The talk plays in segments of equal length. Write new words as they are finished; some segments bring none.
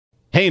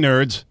Hey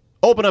nerds,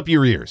 open up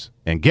your ears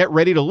and get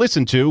ready to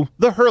listen to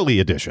the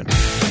Hurley Edition.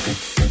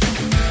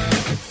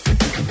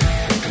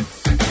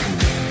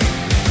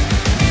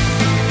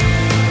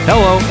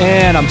 Hello,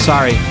 and I'm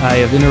sorry. I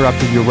have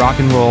interrupted your rock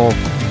and roll.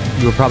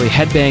 You were probably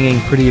headbanging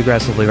pretty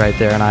aggressively right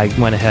there, and I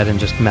went ahead and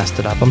just messed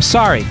it up. I'm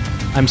sorry,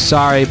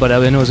 but I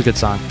know it was a good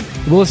song.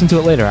 We'll listen to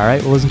it later, all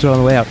right? We'll listen to it on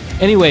the way out.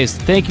 Anyways,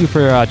 thank you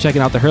for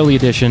checking out the Hurley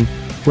Edition.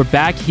 We're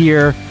back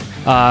here.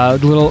 We're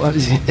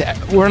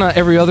on an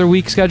every other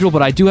week schedule,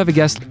 but I do have a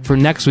guest for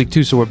next week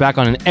too, so we're back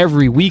on an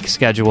every week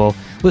schedule.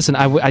 Listen,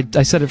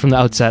 I said it from the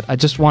outset. I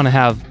just want to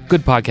have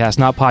good podcast,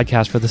 not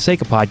podcast for the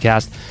sake of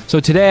podcast. So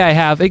today I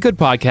have a good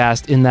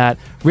podcast in that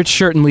Rich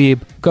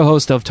Shertenlieb,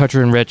 co-host of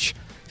Toucher and Rich,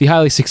 the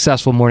highly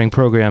successful morning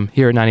program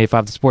here at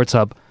 98.5 The Sports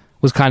Hub,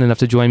 was kind enough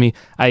to join me.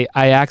 I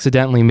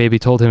accidentally maybe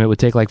told him it would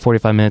take like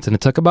 45 minutes, and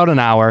it took about an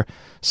hour.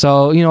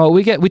 So, you know,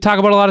 we talk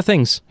about a lot of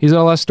things. He's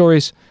got a lot of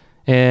stories.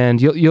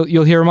 And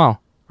you'll hear them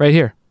all right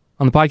here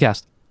on the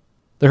podcast,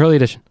 the Hurley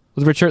Edition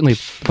with Rich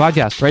Shertenlieb. The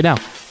podcast right now.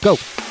 Go.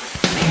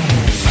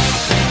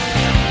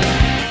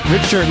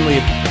 Rich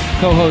Shertenlieb,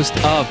 co-host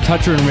of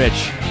Toucher and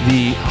Rich,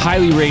 the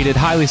highly rated,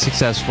 highly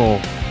successful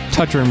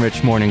Toucher and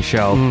Rich morning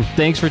show.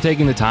 Thanks for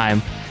taking the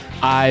time.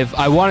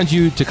 I wanted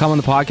you to come on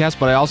the podcast,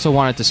 but I also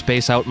wanted to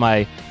space out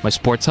my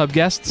Sports Hub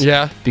guests.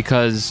 Yeah.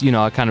 Because, you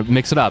know, I kind of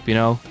mix it up, you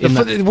know.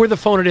 We're the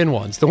phone-it-in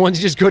ones. The ones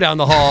you just go down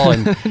the hall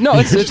and... No,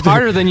 it's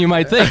harder than you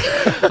might think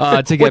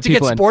to get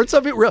people in. Sports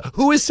Hub?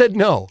 Who has said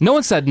no? No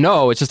one said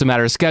no. It's just a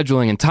matter of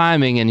scheduling and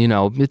timing, and, you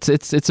know,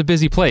 it's a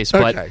busy place.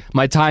 But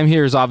my time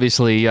here is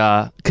obviously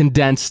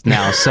condensed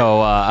now, so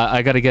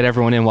I got to get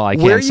everyone in while I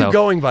can. Where are you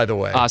going, by the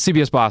way?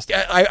 CBS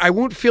Boston. I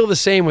won't feel the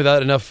same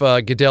without enough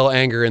Goodell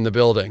anger in the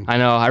building. I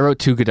know. I wrote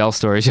 2 Goodell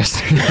stories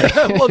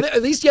yesterday. Well,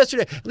 at least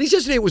yesterday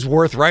it was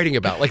worth writing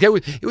about. Like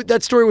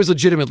that story was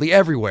legitimately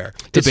everywhere.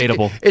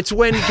 Debatable. It's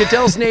when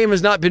Goodell's name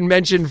has not been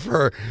mentioned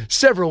for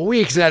several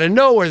weeks, and out of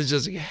nowhere, it's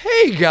just like,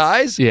 hey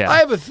guys, I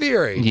have a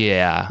theory.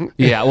 Yeah.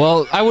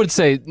 Well, I would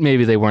say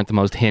maybe they weren't the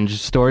most hinged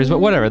stories, but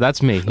whatever.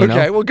 That's me. You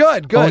know? Well,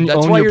 good.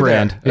 That's why you're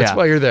there. That's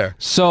why you're there.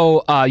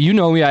 So you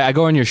know me. I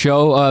go on your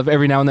show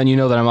every now and then. You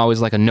know that I'm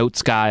always like a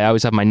notes guy. I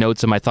always have my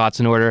notes and my thoughts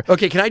in order.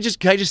 Okay, can I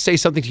just say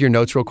something to your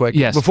notes real quick?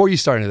 Yes. Before you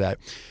start into that.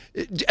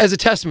 As a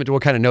testament to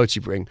what kind of notes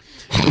you bring.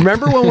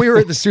 Remember when we were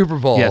at the Super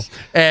Bowl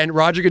and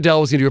Roger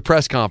Goodell was going to do a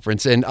press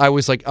conference, and I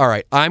was like, all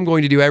right, I'm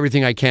going to do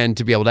everything I can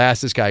to be able to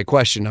ask this guy a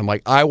question. I'm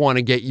like, I want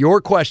to get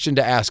your question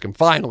to ask him.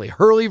 Finally,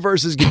 Hurley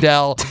versus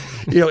Goodell.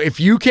 You know, if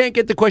you can't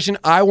get the question,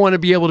 I want to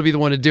be able to be the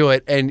one to do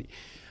it. And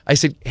I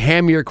said,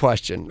 hand me your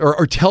question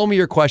or tell me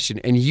your question.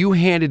 And you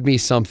handed me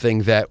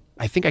something that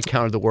I think I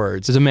counted the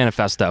words. It's a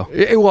manifesto.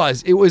 It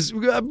was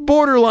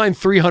borderline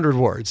 300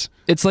 words.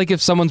 It's like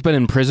if someone's been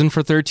in prison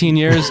for 13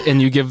 years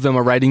and you give them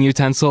a writing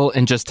utensil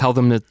and just tell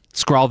them to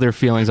scrawl their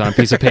feelings on a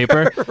piece of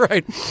paper.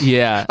 Right.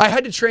 Yeah. I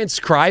had to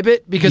transcribe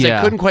it because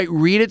I couldn't quite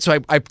read it, so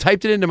I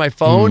typed it into my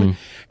phone,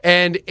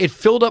 and it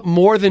filled up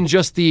more than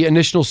just the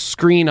initial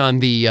screen on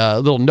the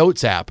little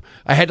notes app.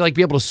 I had to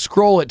be able to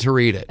scroll it to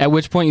read it. At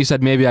which point you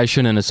said, maybe I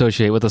shouldn't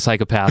associate with a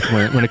psychopath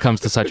when it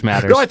comes to such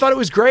matters. No, I thought it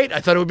was great. I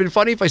thought it would have been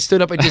funny if I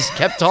stood up and just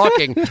kept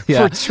talking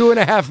for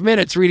 2.5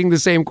 minutes reading the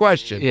same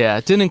question. Yeah,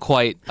 it didn't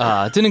quite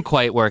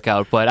work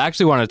out, but I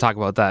actually wanted to talk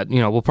about that. You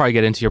know, we'll probably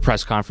get into your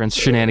press conference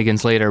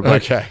shenanigans later.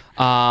 But, okay.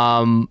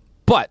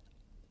 But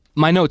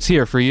my notes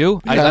here for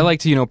you. Yeah. I like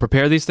to, you know,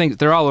 prepare these things.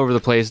 They're all over the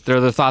place. They're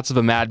the thoughts of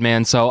a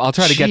madman. So I'll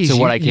try to get to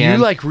what I can.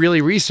 You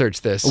really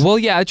research this. Well,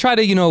 yeah, I try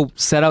to, you know,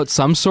 set out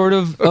some sort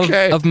of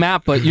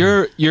map. But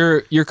your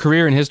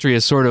career in history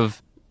is sort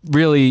of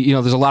really, you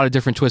know, there's a lot of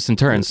different twists and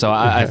turns. So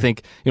I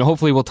think, you know,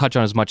 hopefully we'll touch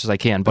on as much as I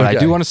can. But I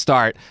do want to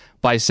start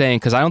by saying,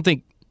 because I don't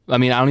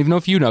even know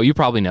if you know. You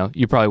probably know.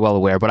 You're probably well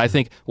aware. But I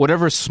think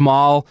whatever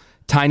small,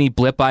 tiny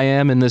blip I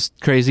am in this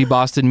crazy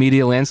Boston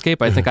media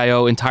landscape, I think I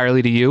owe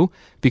entirely to you,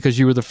 because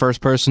you were the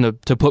first person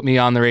to put me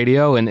on the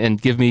radio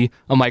and give me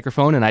a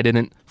microphone, and I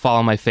didn't fall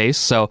on my face.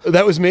 So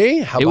that was me?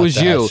 How about it was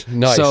that? you.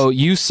 Nice. So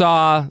you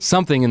saw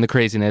something in the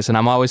craziness, and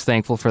I'm always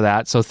thankful for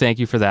that. So thank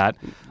you for that.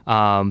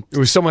 It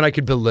was someone I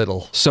could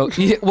belittle. So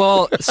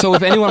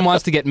if anyone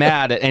wants to get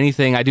mad at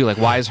anything I do, like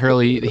why is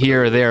Hurley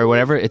here or there or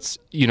whatever, it's,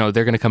 you know,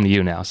 they're going to come to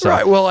you now. So.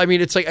 Right. Well, I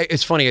mean,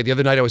 it's funny. The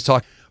other night I was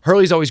talking.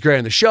 Hurley's always great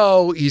on the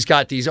show. He's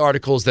got these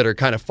articles that are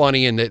kind of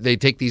funny, and they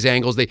take these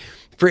angles.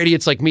 For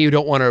idiots like me who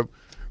don't want to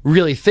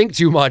really think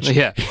too much,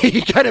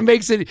 he kind of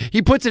makes it.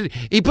 He puts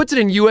it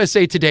in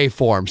USA Today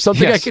form,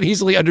 something I can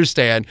easily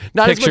understand.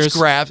 Not Pictures, as much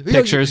graphs.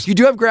 Pictures. You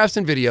do have graphs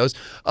and videos,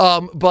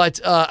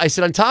 but I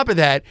said on top of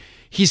that,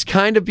 he's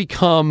kind of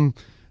become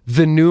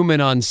the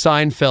Newman on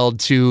Seinfeld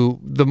to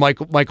the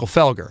Michael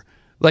Felger.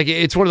 Like,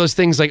 it's one of those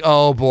things like,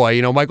 oh boy,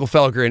 you know, Michael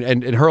Felger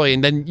and Hurley,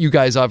 and then you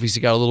guys obviously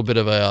got a little bit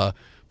of a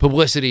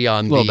publicity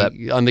on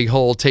the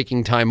whole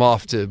taking time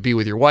off to be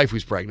with your wife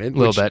who's pregnant.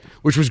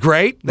 Which was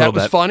great. That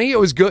was funny. It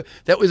was good.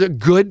 That was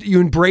you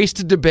embraced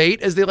a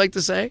debate, as they like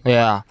to say.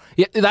 Yeah.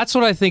 That's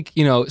what I think,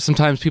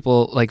 sometimes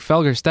people like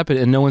Felger step in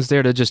and no one's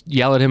there to just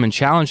yell at him and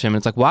challenge him.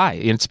 It's like, why?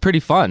 It's pretty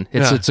fun.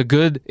 It's a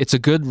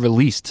good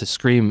release to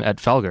scream at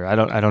Felger. I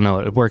don't know.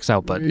 It works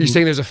out, but... You're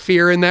saying there's a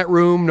fear in that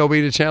room?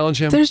 Nobody to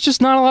challenge him? There's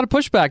just not a lot of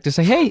pushback to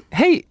say,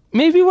 hey,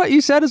 maybe what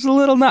you said is a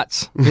little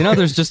nuts.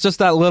 There's just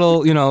that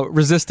little,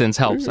 resistance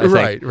helps, I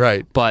think.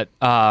 Right. But,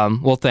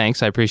 well,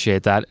 thanks. I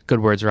appreciate that. Good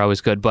words are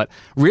always good. But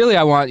really,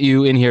 I want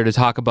you in here to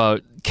talk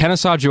about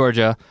Kennesaw,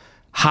 Georgia.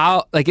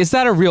 Is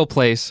that a real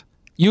place?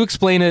 You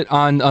explain it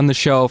on the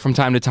show from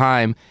time to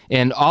time.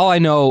 And all I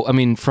know,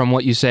 from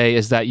what you say,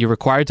 is that you're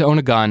required to own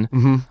a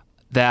gun,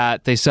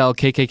 that they sell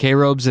KKK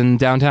robes in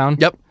downtown.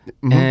 Yep.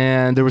 Mm-hmm.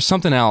 And there was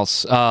something else,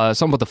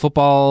 something about the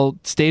football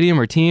stadium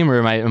or team, or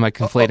am I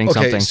conflating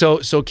something?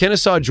 So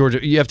Kennesaw,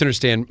 Georgia. You have to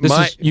understand.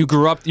 You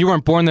grew up. You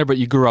weren't born there, but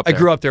you grew up there. I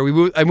grew up there.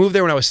 I moved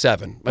there when I was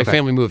 7. My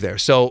family moved there.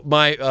 So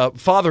my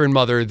father and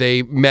mother,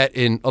 they met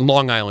in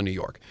Long Island, New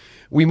York.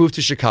 We moved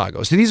to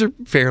Chicago. So these are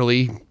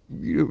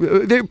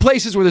they're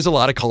places where there's a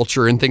lot of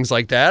culture and things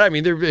like that.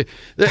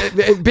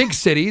 They're big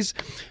cities.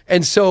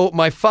 And so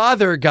my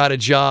father got a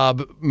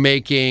job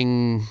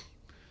making,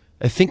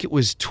 I think it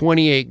was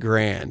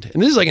 $28,000.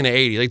 And this is like in the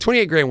 80s. Like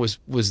 $28,000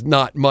 was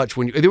not much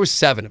there were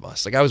 7 of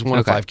us. Like I was one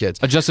of 5 kids.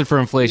 Adjusted for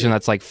inflation,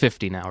 that's like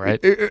 50 now, right?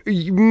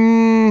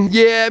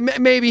 Yeah,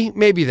 maybe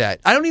that.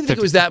 I don't even think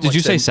it was that much. Did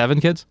you say 7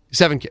 kids?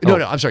 7 kids. No,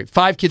 I'm sorry.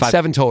 5 kids,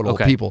 7 total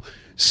people.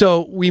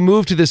 So we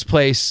moved to this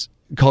place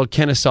called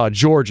Kennesaw,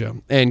 Georgia.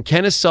 And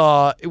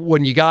Kennesaw,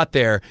 when you got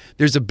there,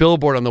 there's a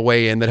billboard on the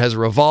way in that has a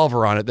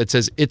revolver on it that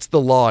says, "It's the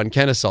law in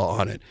Kennesaw"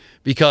 on it.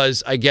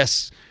 Because I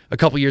guess a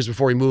couple years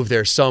before we moved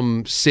there,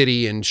 some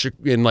city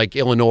in like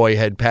Illinois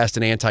had passed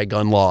an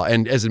anti-gun law.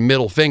 And as a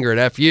middle finger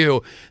at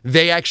FU,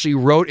 they actually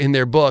wrote in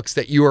their books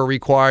that you are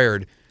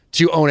required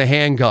to own a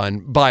handgun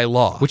by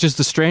law. Which is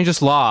the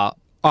strangest law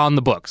on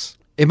the books.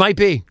 It might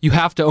be. You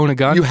have to own a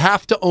gun? You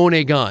have to own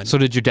a gun. So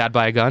did your dad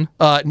buy a gun?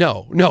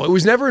 No, it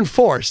was never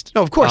enforced.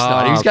 No, of course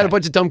not. He's got a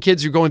bunch of dumb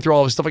kids who are going through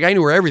all this stuff. Like, I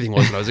knew where everything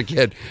was when I was a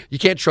kid. You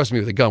can't trust me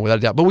with a gun, without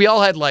a doubt. But we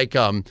all had put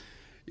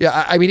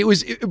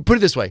it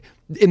this way.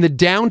 In the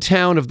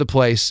downtown of the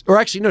place, or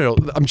actually, no,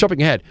 I'm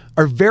jumping ahead.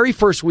 Our very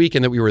first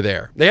weekend that we were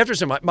there, they have to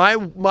say,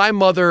 my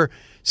mother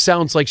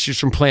sounds like she's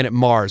from planet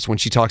Mars when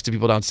she talks to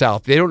people down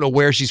south. They don't know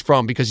where she's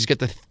from because she's got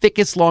the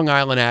thickest Long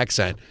Island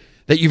accent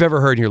that you've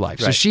ever heard in your life.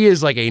 Right. So she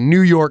is like a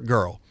New York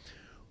girl.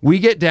 We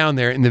get down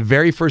there, in the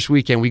very first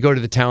weekend, we go to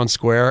the town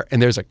square,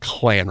 and there's a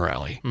Klan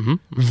rally. Mm-hmm.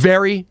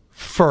 Very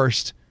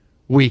first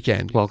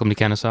weekend. Welcome to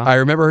Kennesaw. I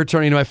remember her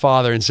turning to my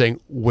father and saying,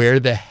 "Where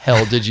the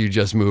hell did you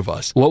just move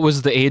us?" What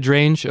was the age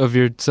range of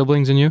your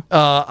siblings and you?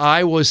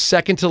 I was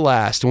second to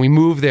last. When we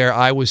moved there,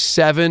 I was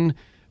 7.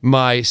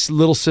 My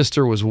little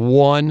sister was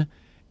 1.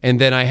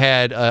 And then I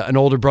had an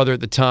older brother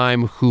at the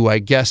time who I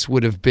guess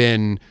would have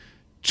been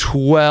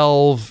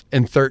 12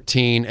 and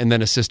 13, and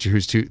then a sister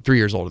who's 3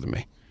 years older than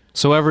me.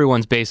 So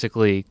everyone's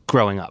basically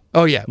growing up.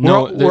 Oh, yeah.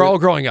 We're all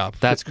growing up.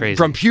 That's crazy.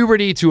 From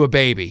puberty to a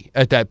baby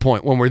at that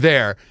point when we're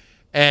there.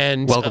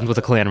 And welcome to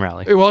the Klan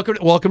rally.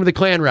 Welcome to the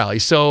Klan rally.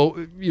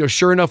 So,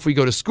 sure enough, we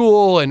go to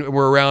school, and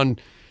we're around,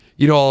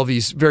 all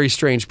these very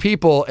strange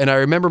people. And I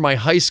remember my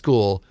high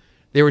school,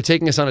 they were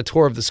taking us on a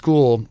tour of the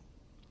school,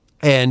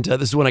 and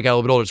this is when I got a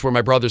little bit older. It's where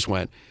my brothers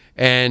went.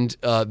 And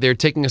they're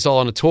taking us all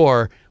on a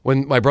tour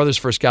when my brothers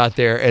first got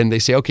there, and they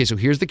say, "Okay, so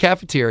here's the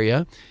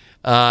cafeteria,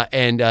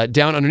 and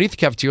down underneath the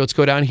cafeteria, let's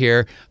go down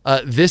here.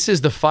 This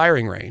is the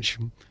firing range."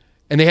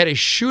 And they had a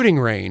shooting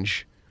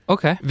range.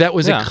 Okay. That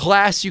was a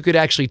class you could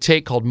actually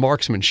take called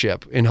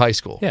marksmanship in high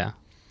school. Yeah.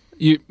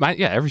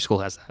 Every school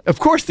has that. Of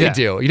course they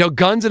do.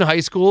 Guns in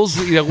high schools.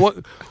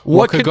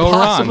 What could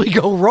possibly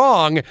go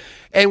wrong?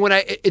 And when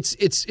it's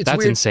that's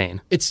weird.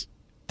 Insane. It's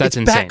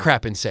insane. Bat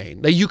crap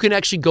insane. Like, you can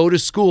actually go to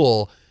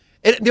school.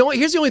 And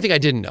here's the only thing I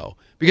didn't know,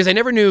 because I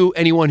never knew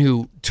anyone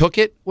who took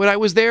it when I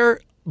was there.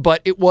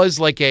 But it was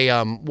like a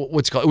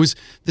what's it called? It was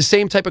the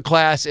same type of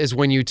class as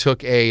when you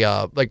took a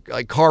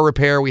like car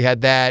repair. We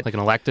had that, like an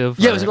elective.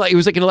 Yeah, it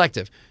was like an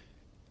elective.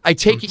 I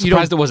take it.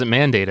 Surprised it wasn't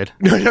mandated.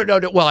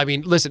 No. Well,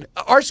 listen,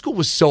 our school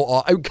was so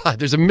awful. God,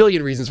 there's a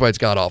million reasons why it's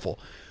god awful.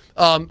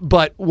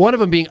 But one of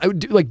them being,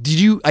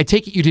 I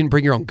take it you didn't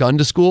bring your own gun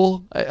to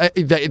school?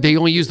 They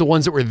only use the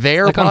ones that were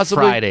there, like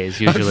possibly? On Fridays,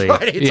 usually. On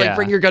Friday, it's like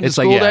bring your gun to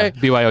school day?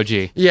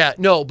 BYOG. Yeah,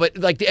 no, but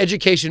like the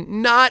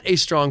education, not a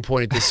strong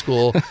point at this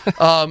school.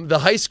 The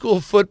high school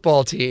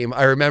football team,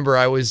 I remember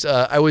I was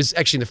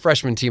actually in the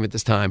freshman team at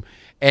this time,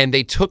 and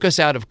they took us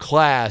out of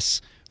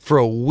class for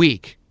a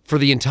week, for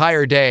the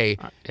entire day,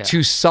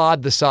 to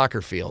sod the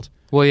soccer field.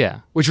 Well, yeah.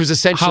 Which was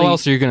essentially... How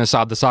else are you going to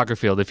sod the soccer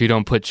field if you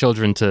don't put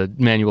children to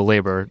manual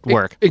labor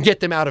work? And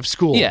get them out of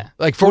school. Yeah.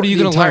 Like, for what are you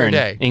the going to entire learn?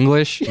 Day.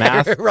 English?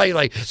 Math? Right,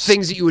 like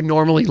things that you would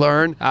normally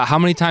learn. How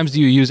many times do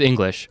you use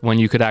English when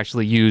you could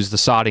actually use the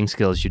sodding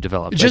skills you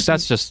developed?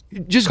 That's just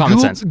common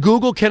sense.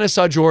 Google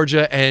Kennesaw,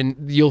 Georgia, and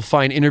you'll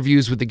find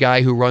interviews with the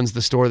guy who runs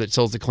the store that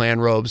sells the Klan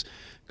robes.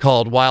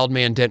 called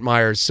Wildman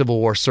Dentmeyer's Civil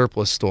War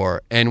Surplus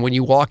Store. And when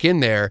you walk in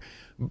there,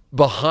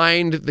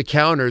 behind the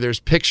counter, there's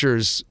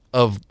pictures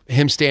of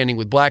him standing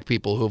with black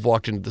people who have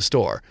walked into the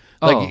store.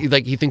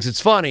 Like he thinks it's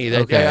funny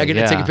that I get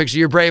to take a picture.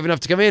 You're brave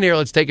enough to come in here.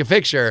 Let's take a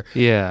picture.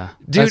 Yeah,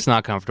 dude, that's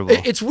not comfortable.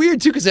 It's weird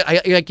too because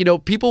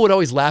people would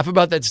always laugh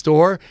about that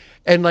store,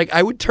 and like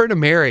I would turn to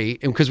Mary,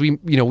 and because we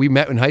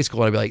met in high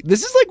school, and I'd be like,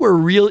 "This is like where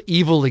real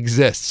evil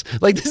exists.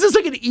 Like this is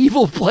like an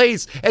evil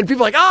place," and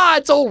people are like,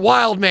 it's old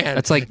wild man.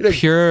 It's like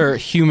pure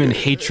human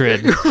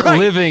hatred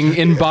living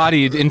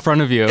embodied in front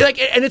of you.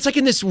 And it's like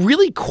in this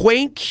really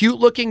quaint,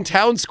 cute-looking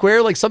town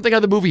square, like something out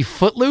of the movie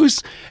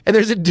Footloose, and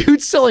there's a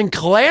dude selling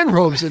Klan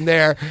robes in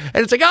there,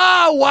 and it's like,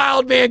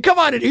 wild man, come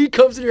on, and he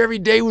comes in here every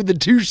day with the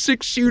 2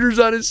 6-shooters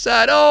on his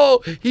side.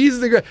 He's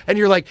the, and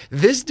you're like,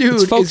 this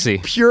dude is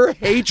pure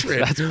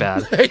hatred. That's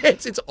bad.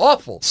 It's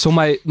awful. So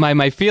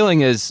my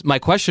feeling is, my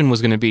question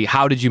was going to be,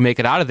 how did you make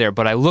it out of there?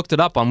 But I looked it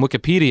up on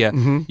Wikipedia.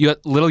 Mm-hmm. You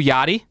got Little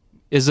Yachty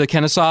is a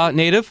Kennesaw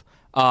native.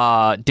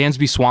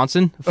 Dansby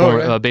Swanson,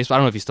 former baseball. I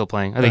don't know if he's still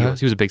playing. I think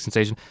he was a big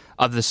sensation.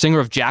 The singer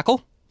of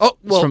Jackal. Oh,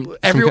 well,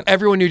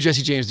 everyone knew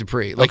Jesse James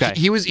Dupree.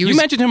 He was. You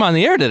mentioned him on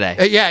the air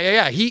today.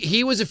 Yeah.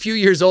 He was a few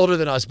years older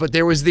than us, but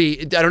there was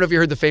I don't know if you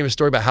heard the famous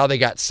story about how they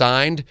got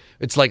signed.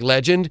 It's like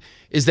legend,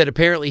 is that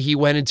apparently he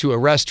went into a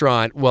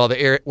restaurant where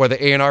the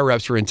A&R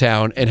reps were in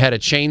town and had a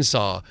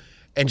chainsaw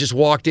and just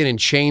walked in and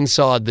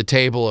chainsawed the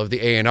table of the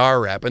A&R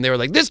rep. And they were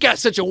like, this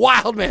guy's such a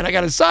wild man, I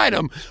got to sign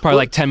him. Probably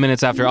like 10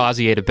 minutes after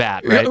Ozzy ate a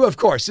bat, right? Of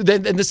course. And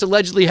this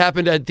allegedly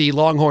happened at the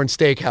Longhorn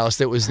Steakhouse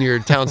that was near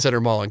Town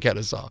Center Mall in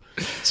Kennesaw.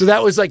 So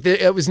that was like,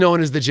 it was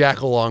known as the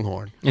Jackal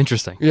Longhorn.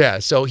 Interesting. Yeah,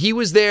 so he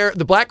was there.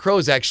 The Black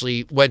Crows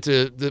actually went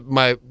to the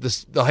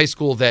high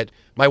school that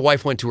my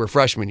wife went to her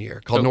freshman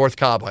year, called North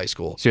Cobb High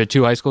School. So you had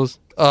 2 high schools?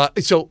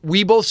 So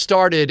we both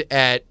started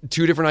at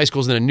 2 different high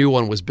schools, and a new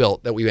one was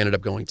built that we ended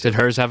up going to. Did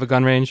hers have a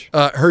gun range?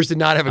 Hers did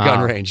not have a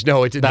gun range.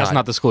 No, it did not. That's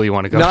not the school you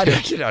want to go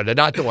to.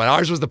 Not the one.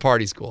 Ours was the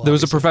party school. There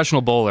was a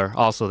professional bowler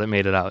also that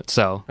made it out.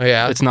 So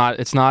yeah. It's not,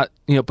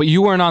 but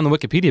you weren't on the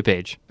Wikipedia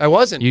page. I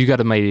wasn't. You got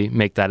to maybe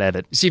make that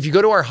edit. See, if you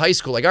go to our high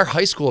school, our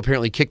high school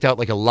apparently kicked out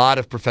like a lot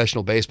of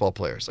professional baseball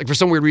players. Like for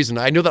some weird reason.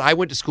 I know that I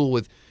went to school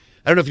with,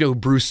 I don't know if you know who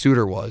Bruce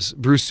Sutter was.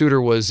 Bruce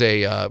Sutter was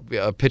a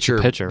pitcher,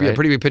 right? A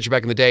pretty big pitcher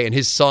back in the day, and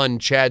his son,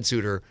 Chad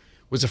Sutter,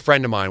 was a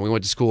friend of mine. We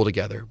went to school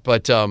together.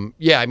 But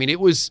it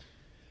was,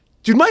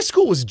 dude, my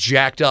school was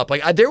jacked up.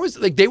 Like there was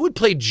they would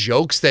play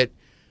jokes that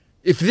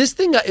if this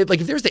thing, if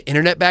there was the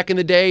internet back in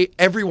the day,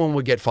 everyone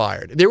would get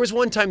fired. There was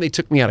one time they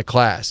took me out of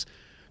class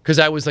because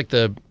I was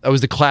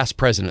the class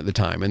president at the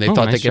time, and they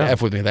thought they could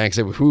F with me. Thanks.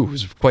 It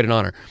was quite an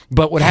honor.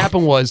 But what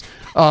happened was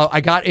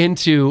I got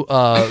into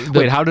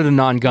wait, how did a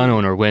non-gun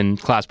owner win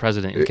class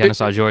president in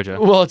Kennesaw, Georgia?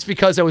 Well, it's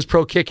because I was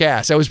pro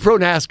kick-ass. I was pro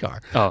NASCAR.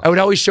 I would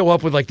always show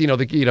up with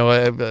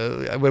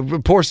I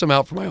would pour some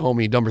out for my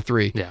homie number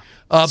 3. Yeah.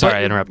 Sorry,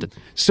 I interrupted.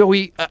 So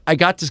I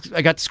got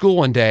to school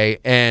one day,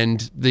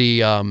 and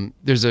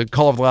there's a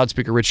call of the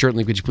loudspeaker. Rich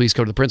Shertenlieb, could you please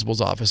go to the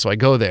principal's office? So I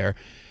go there.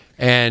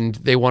 And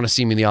they want to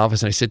see me in the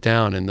office, and I sit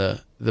down, and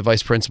the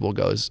vice principal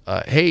goes,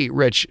 hey,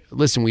 Rich,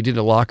 listen, we did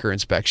a locker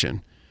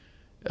inspection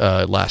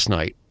last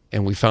night,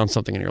 and we found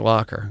something in your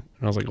locker.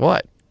 And I was like,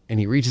 what? And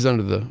he reaches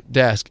under the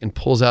desk and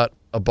pulls out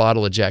a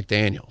bottle of Jack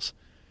Daniels.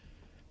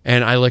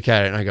 And I look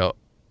at it, and I go,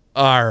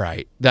 all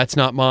right, that's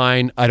not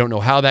mine. I don't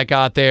know how that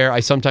got there. I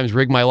sometimes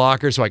rig my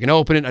locker so I can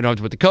open it. I don't have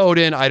to put the code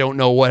in. I don't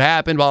know what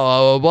happened,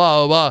 blah, blah,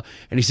 blah, blah, blah.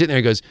 And he's sitting there,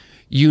 he goes,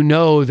 you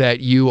know that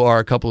you are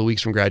a couple of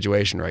weeks from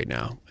graduation right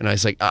now. And I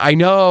was like, I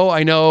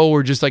know.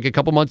 We're just like a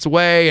couple months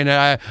away,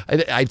 and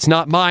it's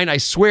not mine. I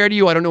swear to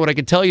you, I don't know what I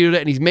can tell you.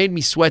 And he's made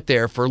me sweat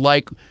there for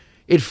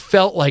it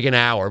felt like an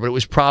hour, but it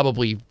was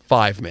probably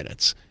 5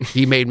 minutes.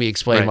 He made me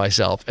explain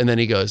myself. And then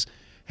he goes,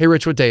 hey,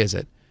 Rich, what day is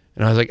it?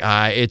 And I was like,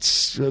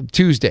 it's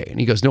Tuesday. And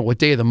he goes, no, what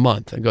day of the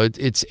month? I go,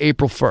 it's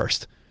April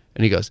 1st.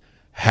 And he goes,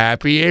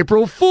 Happy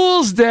April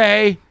Fool's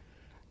Day.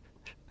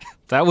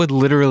 That would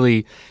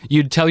literally,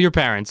 you'd tell your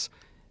parents,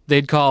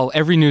 they'd call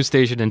every news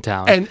station in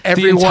town. And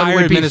everyone the entire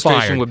would be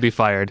administration fired. would be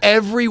fired.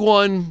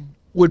 Everyone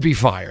would be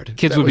fired.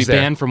 Kids would be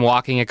banned from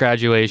walking at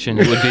graduation.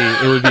 It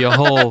would be a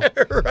whole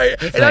right.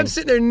 thing. And I'm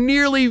sitting there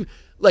nearly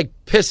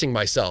pissing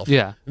myself.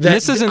 Yeah.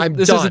 This isn't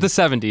the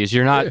 70s.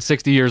 You're not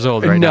 60 years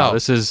old right now.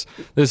 This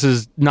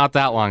is not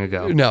that long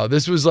ago. No,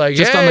 this was like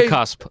just on the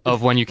cusp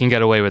of when you can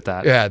get away with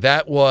that. Yeah,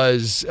 that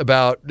was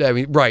about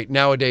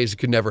nowadays it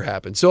could never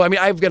happen. So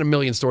I've got a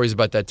million stories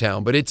about that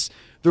town, but it's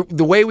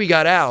the way we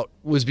got out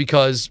was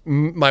because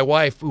my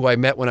wife, who I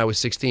met when I was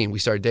 16, we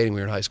started dating when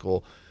we were in high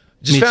school.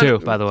 Me too,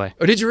 by the way.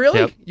 Oh, did you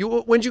really? Yep.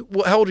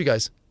 How old are you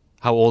guys?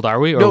 How old are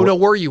we? No,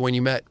 were you when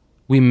you met?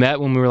 We met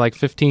when we were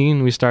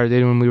 15. We started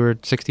dating when we were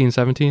 16,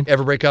 17.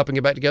 Ever break up and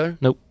get back together?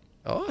 Nope.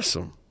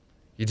 Awesome.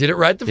 You did it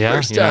right the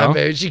first time,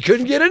 baby. She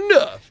couldn't get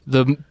enough.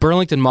 The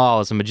Burlington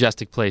Mall is a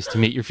majestic place to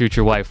meet your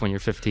future wife when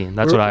you're 15.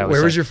 That's what I always say.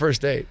 Where was your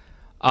first date?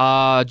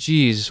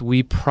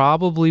 We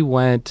probably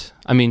went,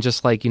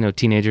 just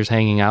teenagers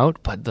hanging out,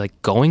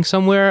 but going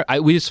somewhere.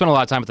 We just spent a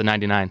lot of time at the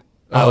 99.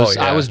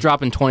 I was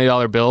dropping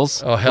 $20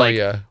 bills. Oh, hell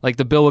yeah. Like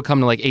the bill would come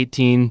to like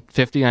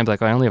 $18.50 and I'd be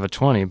like, I only have a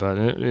 20, but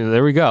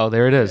there we go.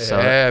 There it is. So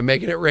yeah,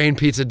 making it rain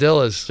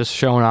pizzadillas. Just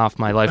showing off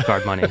my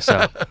lifeguard money.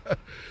 So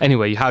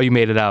anyway, how you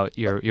made it out,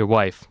 your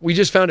wife. We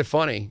just found it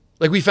funny.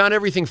 Like, we found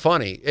everything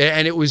funny.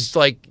 And it was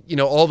like,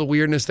 all the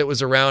weirdness that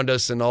was around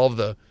us and all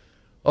the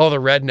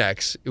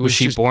rednecks. Was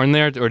she born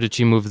there, or did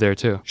she move there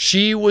too?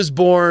 She was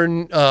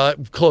born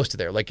close to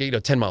there, like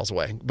 10 miles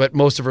away. But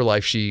most of her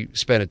life she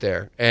spent it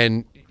there.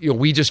 And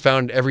we just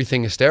found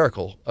everything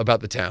hysterical about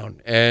the town.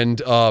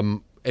 And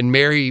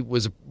Mary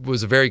was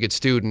a very good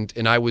student,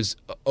 and I was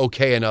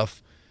okay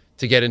enough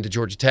to get into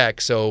Georgia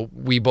Tech. So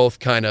we both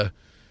kind of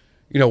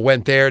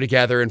went there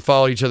together and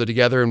followed each other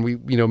together, and we,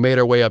 made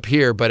our way up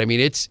here. But I mean,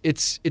 it's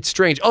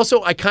strange.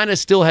 Also, I kind of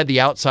still had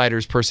the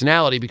outsider's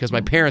personality because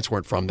my parents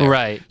weren't from there.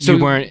 Right. So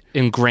you weren't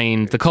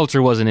ingrained. The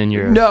culture wasn't in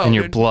your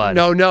blood.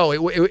 No,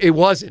 it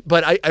wasn't.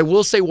 But I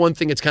will say one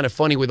thing that's kind of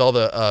funny with all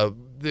the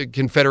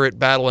Confederate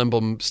battle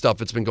emblem stuff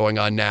that's been going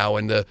on now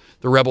and the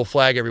rebel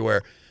flag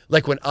everywhere.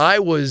 Like, when I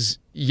was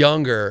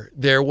younger,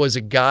 there was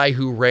a guy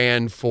who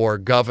ran for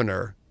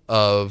governor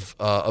of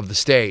the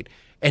state.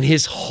 And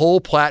his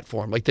whole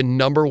platform, like the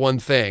number one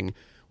thing,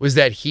 was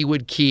that he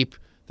would keep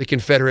the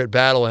Confederate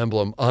battle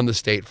emblem on the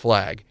state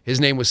flag. His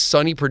name was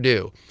Sonny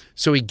Perdue.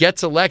 So he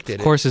gets elected.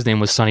 Of course his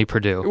name was Sonny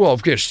Perdue. Well,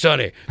 of course,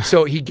 Sonny.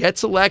 So he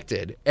gets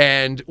elected,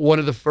 and one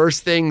of the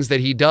first things that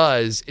he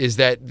does is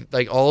that,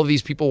 like, all of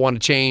these people want to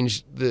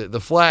change the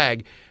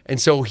flag, and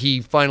so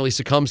he finally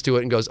succumbs to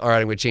it and goes, all right,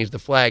 I'm going to change the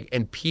flag.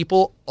 And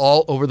people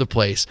all over the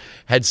place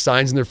had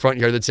signs in their front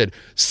yard that said,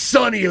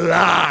 Sonny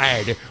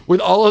lied,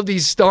 with all of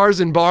these stars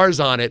and bars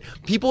on it.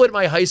 People at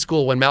my high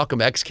school, when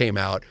Malcolm X came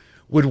out,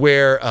 would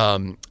wear,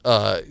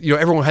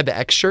 everyone had the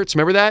X shirts.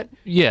 Remember that?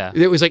 Yeah.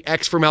 It was like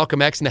X for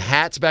Malcolm X, and the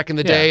hats back in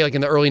the day, like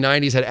in the early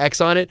 90s, had X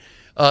on it.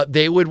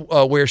 They would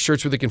wear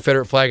shirts with the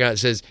Confederate flag on it that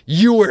says,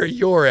 you wear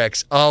your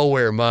X, I'll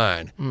wear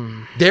mine.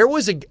 There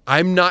was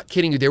I'm not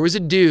kidding you, there was a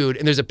dude,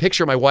 and there's a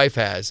picture my wife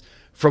has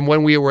from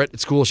when we were at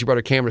school. She brought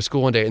her camera to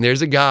school one day, and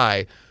there's a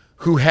guy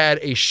who had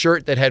a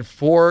shirt that had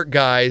 4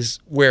 guys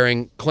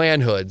wearing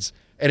Klan hoods,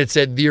 and it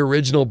said, the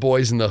original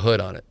Boys in the Hood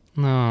on it.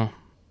 No.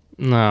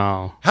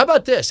 How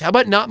about this? How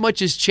about not much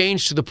has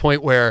changed to the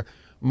point where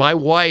my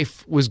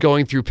wife was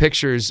going through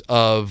pictures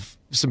of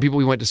some people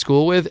we went to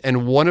school with,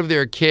 and one of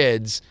their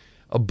kids,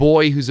 a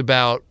boy who's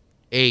about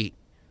 8,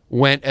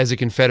 went as a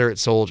Confederate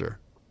soldier.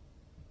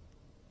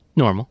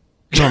 Normal.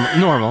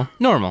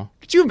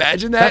 Could you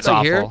imagine that? That's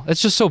awful.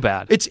 It's just so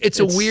bad. It's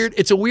a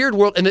weird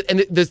world. And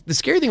the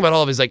scary thing about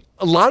all of it is, like,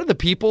 a lot of the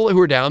people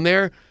who are down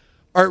there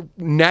are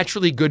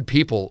naturally good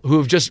people who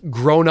have just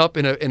grown up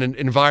in an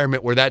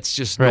environment where that's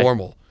just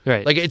normal.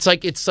 Right. Like it's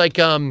like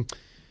the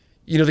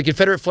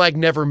Confederate flag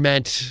never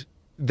meant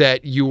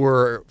that you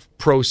were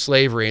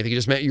pro-slavery. I think it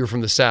just meant you were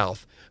from the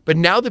South. But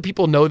now that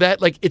people know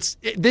that, like,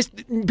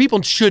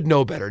 people should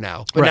know better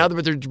now. But now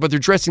they're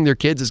dressing their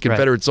kids as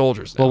Confederate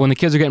soldiers now. Well, when the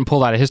kids are getting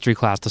pulled out of history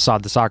class to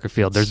sod the soccer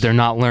field, they're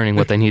not learning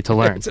what they need to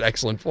learn. That's an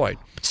excellent point.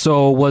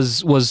 So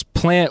was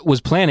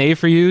plan A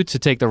for you to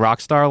take the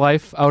rock star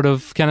life out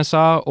of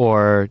Kennesaw,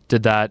 or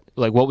did that,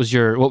 like, what was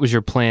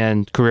your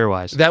plan career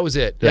wise? That was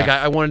it. Yeah. Like,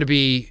 I wanted to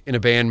be in a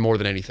band more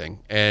than anything,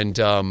 and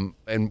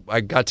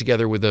I got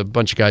together with a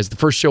bunch of guys. The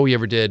first show we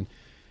ever did,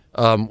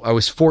 I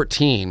was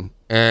 14,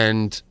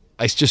 and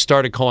I just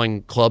started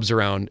calling clubs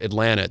around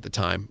Atlanta at the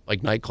time,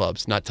 like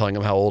nightclubs, not telling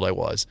them how old I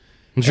was.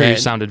 I'm sure you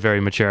sounded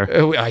very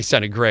mature. I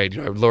sounded great.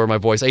 I would lower my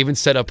voice. I even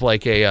set up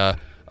like a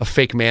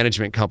fake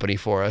management company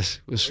for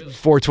us. It was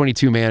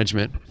 422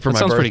 Management for my birthday.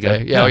 Sounds pretty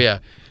good. Yeah, yeah.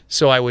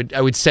 So I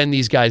would send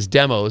these guys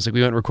demos. Like,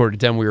 we went and recorded a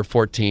demo. We were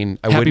 14.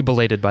 Happy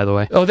belated, by the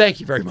way. Oh, thank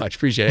you very much.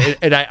 Appreciate it.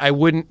 And I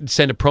wouldn't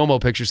send a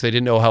promo picture so they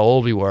didn't know how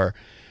old we were.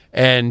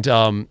 And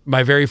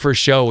my very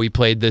first show, we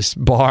played this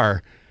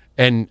bar.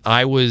 And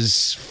I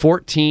was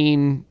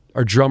 14,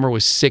 our drummer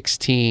was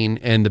 16,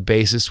 and the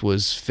bassist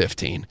was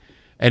 15.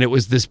 And it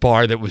was this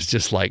bar that was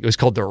just like, it was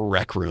called the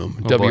Rec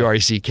Room,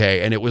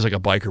 W-R-E-C-K, and it was like a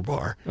biker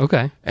bar.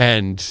 Okay.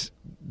 And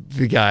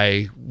the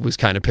guy was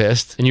kind of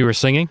pissed. And you were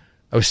singing?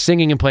 I was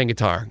singing and playing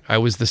guitar. I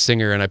was the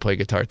singer, and I played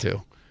guitar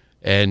too.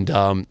 And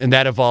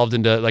that evolved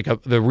into like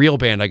the real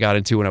band I got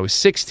into when I was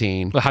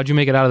 16. Well, how'd you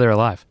make it out of there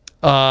alive?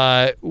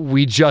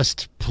 We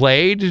just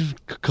played,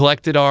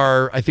 collected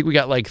I think we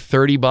got like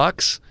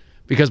 $30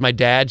 because my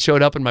dad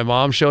showed up and my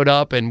mom showed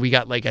up, and we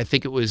got like, I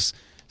think it was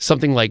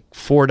something like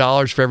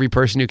 $4 for every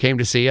person who came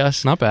to see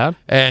us. Not bad.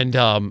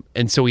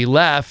 And so we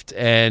left,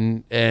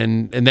 and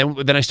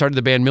then I started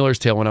the band Miller's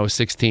Tale when I was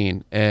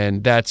 16,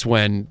 and that's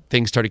when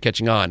things started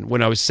catching on.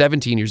 When I was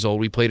 17 years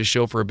old, we played a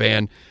show for a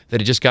band that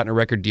had just gotten a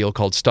record deal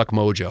called Stuck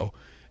Mojo,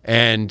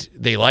 and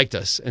they liked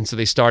us, and so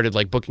they started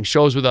like booking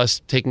shows with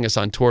us, taking us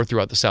on tour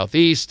throughout the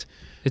Southeast.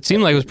 It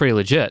seemed like it was pretty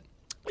legit.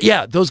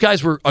 Yeah, those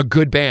guys were a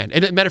good band.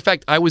 And as a matter of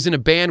fact, I was in a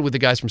band with the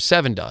guys from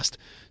Seven Dust.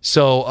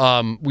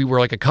 So we were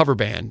like a cover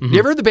band. You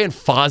ever heard the band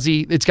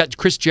Fozzy? It's got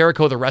Chris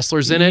Jericho, the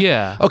wrestlers in it.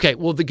 Yeah. Okay,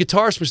 well, the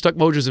guitarist from Stuck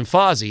Mojos and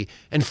Fozzy.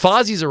 And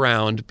Fozzy's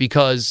around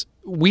because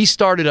we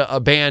started a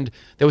band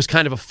that was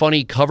kind of a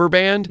funny cover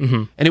band,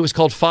 and it was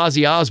called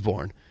Fozzy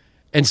Osbourne.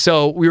 And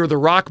so we were the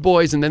Rock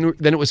Boys, and then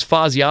it was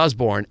Fozzy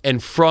Osbourne.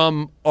 And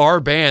from our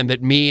band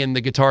that me and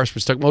the guitarist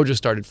from Stuck Mojos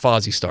started,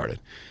 Fozzy started.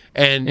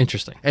 And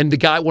Interesting. And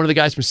one of the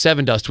guys from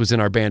Seven Dust was in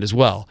our band as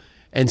well.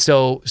 And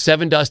so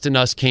Seven Dust and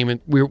us came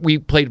in. We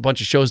played a bunch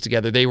of shows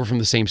together. They were from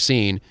the same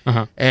scene,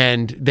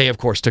 and they of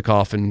course took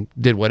off and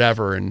did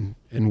whatever, and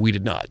we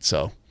did not.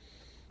 So,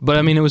 but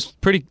I mean, it was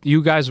pretty.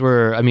 You guys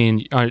were. I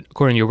mean,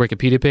 according to your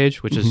Wikipedia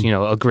page, which is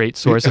a great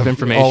source of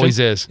information, always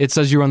is. It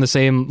says you were on the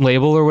same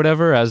label or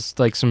whatever as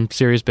like some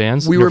serious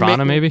bands.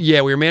 Nirvana, maybe.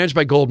 Yeah, we were managed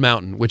by Gold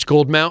Mountain, which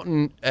Gold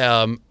Mountain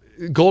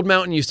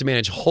used to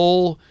manage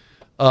Hole,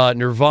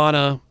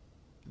 Nirvana,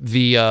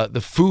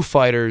 the Foo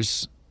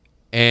Fighters,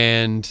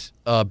 and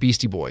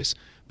Beastie Boys.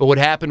 But what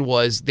happened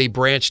was they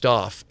branched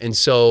off, and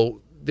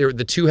so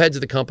the two heads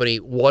of the company,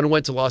 one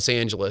went to Los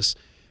Angeles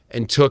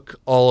and took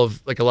all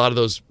of a lot of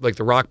those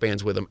the rock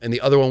bands with them, and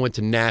the other one went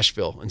to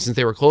Nashville. And since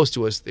they were close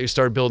to us, they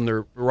started building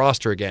their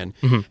roster again.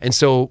 And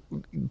so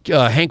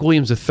Hank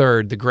Williams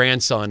III, the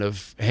grandson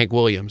of Hank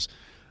Williams,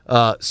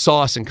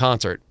 saw us in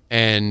concert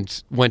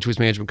and went to his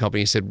management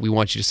company and said, "We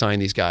want you to sign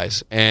these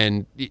guys."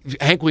 And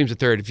Hank Williams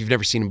III, if you've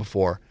never seen him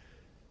before,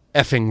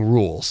 effing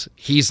rules.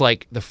 He's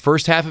like, the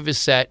first half of his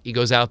set, he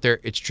goes out there,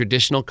 it's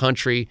traditional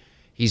country,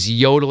 he's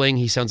yodeling,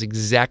 he sounds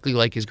exactly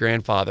like his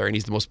grandfather, and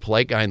he's the most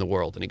polite guy in the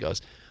world. And he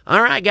goes,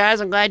 "All right, guys,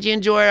 I'm glad you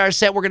enjoyed our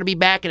set. We're going to be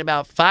back in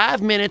about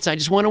 5 minutes. I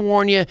just want to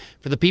warn you,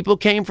 for the people who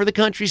came for the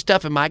country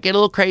stuff, it might get a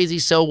little crazy,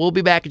 so we'll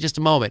be back in just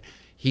a moment."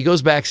 He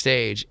goes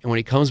backstage, and when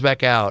he comes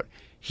back out,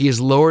 he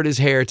has lowered his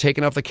hair,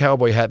 taken off the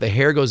cowboy hat. The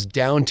hair goes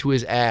down to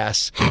his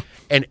ass,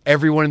 and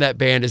everyone in that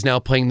band is now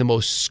playing the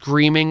most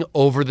screaming,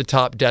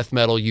 over-the-top death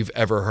metal you've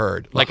ever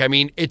heard. Like, I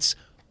mean, it's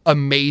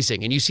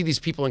amazing. And you see these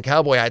people in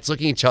cowboy hats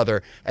looking at each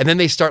other, and then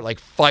they start,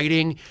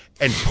 fighting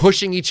and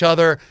pushing each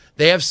other.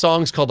 They have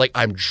songs called,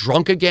 I'm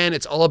Drunk Again.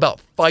 It's all about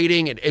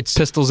fighting, and it's...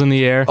 Pistols in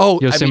the Air,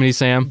 Yosemite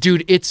Sam.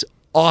 Dude, it's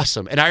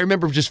awesome. And I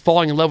remember just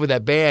falling in love with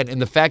that band,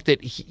 and the fact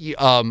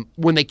that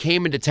when they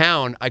came into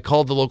town, I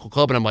called the local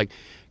club, and I'm like,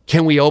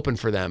 "Can we open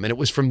for them?" And it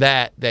was from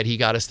that he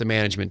got us the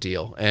management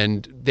deal.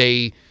 And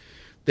they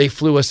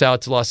flew us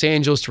out to Los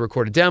Angeles to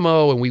record a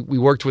demo, and we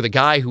worked with a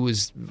guy who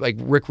was like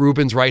Rick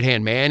Rubin's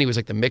right-hand man. He was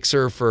like the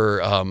mixer for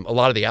a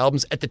lot of the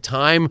albums. At the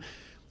time,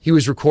 he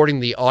was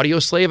recording the Audio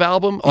Slave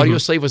album. Audio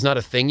Slave was not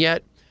a thing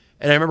yet.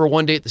 And I remember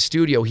one day at the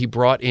studio, he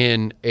brought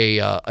in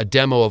a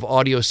demo of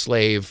Audio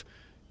Slave,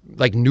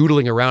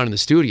 noodling around in the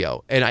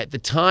studio. And at the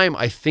time,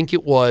 I think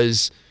it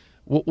was...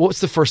 What's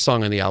the first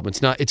song on the album?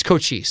 It's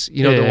Cochise.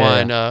 The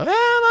one, "Well,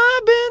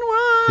 I've been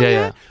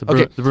running."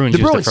 The Bruins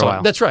used it for a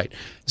while. That's right.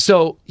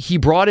 So he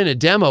brought in a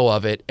demo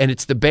of it, and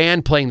it's the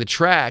band playing the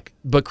track,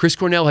 but Chris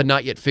Cornell had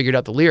not yet figured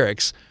out the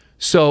lyrics.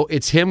 So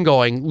it's him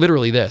going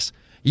literally this,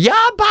 "Ya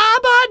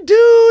baba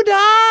doo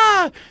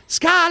da,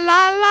 ska la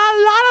la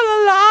la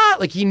la la."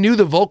 Like, he knew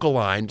the vocal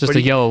line. Just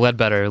a Yellow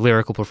Ledbetter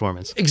lyrical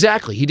performance.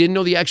 Exactly. He didn't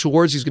know the actual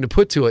words he was going to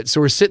put to it.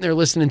 So we're sitting there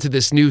listening to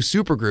this new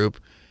supergroup.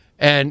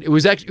 And it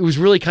was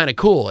really kind of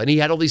cool. And he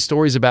had all these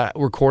stories about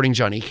recording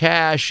Johnny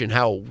Cash and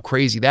how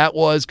crazy that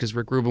was, because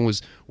Rick Rubin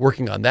was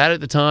working on that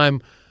at the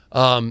time.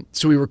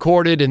 So we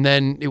recorded, and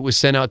then it was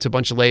sent out to a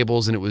bunch of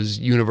labels, and it was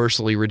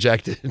universally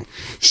rejected.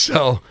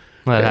 So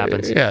that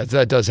happens. Yeah,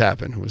 that does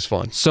happen. It was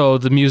fun. So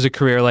the music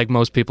career, like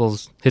most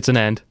people's, hits an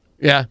end.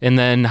 Yeah. And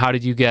then how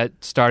did you get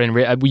started?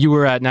 You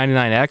were at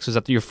 99X. Was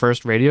that your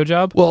first radio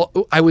job? Well,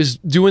 I was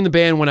doing the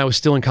band when I was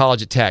still in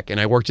college at Tech,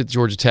 and I worked at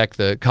Georgia Tech,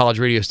 the college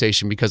radio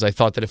station, because I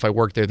thought that if I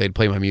worked there, they'd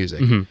play my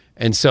music.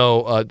 And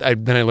so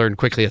then I learned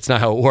quickly that's not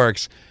how it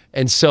works.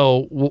 And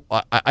so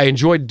I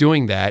enjoyed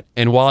doing that.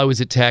 And while I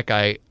was at Tech,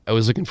 I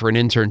was looking for an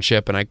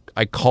internship, and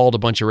I called a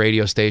bunch of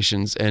radio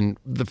stations. And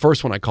the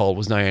first one I called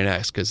was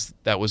 99X, because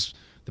that was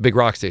the big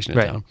rock station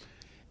in town.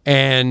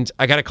 And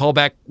I got a call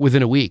back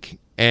within a week,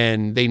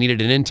 and they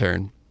needed an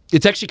intern.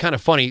 It's actually kind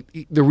of funny.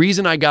 The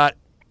reason I got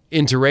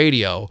into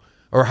radio,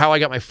 or how I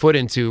got my foot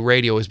into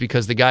radio, is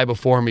because the guy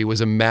before me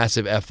was a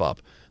massive F-up.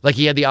 Like,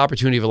 he had the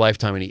opportunity of a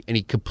lifetime, and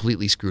he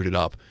completely screwed it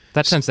up.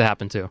 That tends to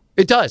happen too.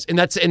 It does, and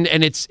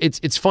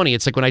it's funny.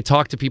 It's like when I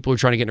talk to people who are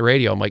trying to get into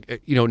radio, I'm like,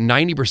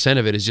 90%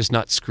 of it is just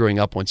not screwing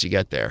up once you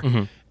get there.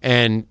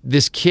 And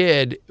this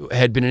kid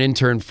had been an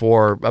intern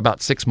for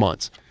about 6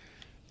 months,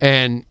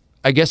 and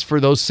I guess for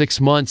those 6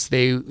 months,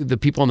 the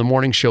people on the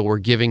morning show were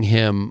giving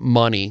him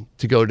money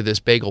to go to this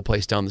bagel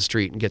place down the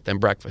street and get them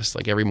breakfast.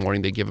 Like, every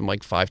morning they give him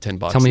like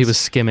 $5-10. Tell me he was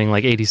skimming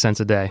like 80 cents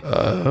a day.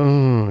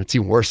 It's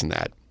even worse than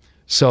that.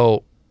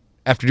 So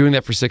after doing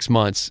that for 6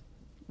 months,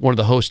 one of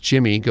the hosts,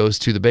 Jimmy, goes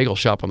to the bagel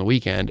shop on the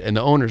weekend, and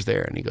the owner's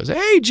there, and he goes,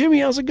 "Hey, Jimmy,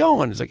 how's it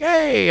going?" He's like,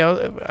 "Hey,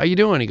 how you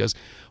doing?" He goes,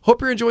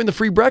 "Hope you're enjoying the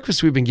free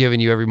breakfast we've been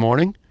giving you every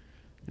morning."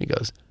 And he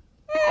goes,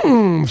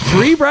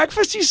 free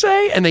breakfast, you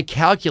say? And they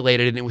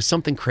calculated it, and it was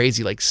something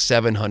crazy like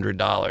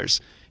 $700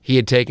 he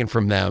had taken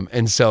from them.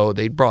 And so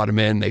they brought him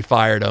in, they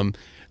fired him.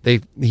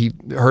 He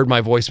heard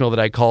my voicemail that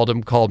I called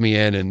him, called me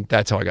in, and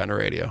that's how I got into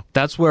radio.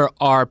 That's where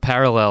our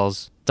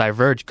parallels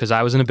diverged, because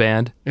I was in a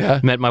band,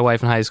 met my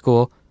wife in high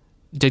school,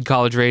 did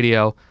college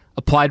radio,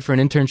 applied for an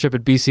internship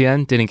at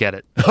BCN, didn't get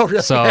it. Oh,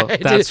 really? So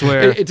that's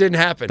where it didn't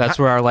happen. That's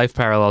where our life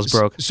parallels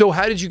broke. So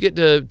how did you get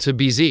to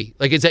BZ?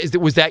 Like, is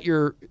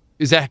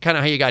that kind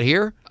of how you got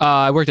here?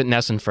 I worked at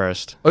Nesson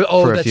first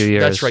for a few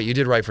years. That's right. You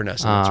did write for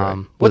Nesson. That's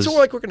right. What's it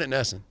like working at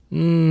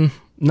Nesson?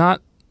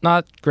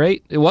 Not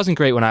great. It wasn't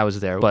great when I was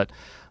there, but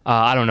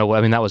I don't know.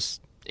 I mean, that was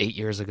 8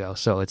 years ago,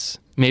 so it's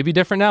maybe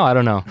different now. I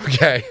don't know.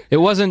 Okay. It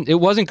wasn't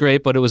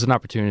great, but it was an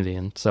opportunity,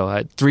 and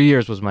so 3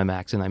 years was my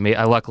max, and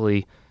I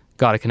luckily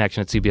got a connection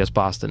at CBS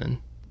Boston and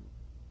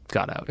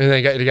got out. And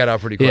they got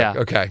out pretty quick. Yeah.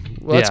 Okay.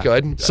 Well, that's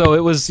good. So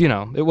it was,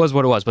 it was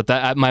what it was. But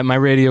that my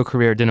radio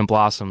career didn't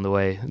blossom the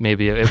way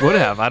maybe it would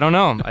have. I don't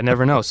know. I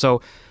never know.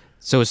 So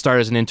it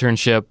started as an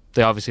internship.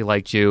 They obviously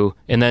liked you,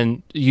 and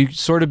then you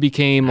sort of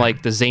became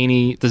like the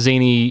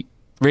zany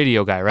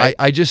radio guy, right?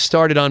 I just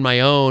started on my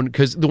own,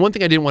 because the one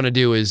thing I didn't want to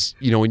do is,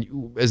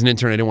 as an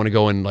intern, I didn't want to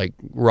go and like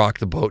rock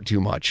the boat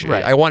too much.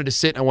 Right. I wanted to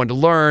sit, I wanted to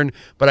learn,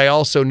 but I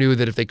also knew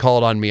that if they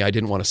called on me, I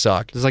didn't want to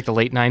suck. This is like the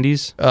late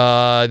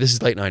 90s? This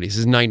is late 90s. This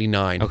is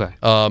 99. Okay.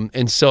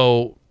 And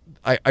so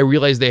I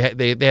realized they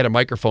had a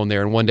microphone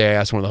there, and one day I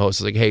asked one of the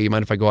hosts, I was like, hey, you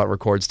mind if I go out and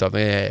record stuff?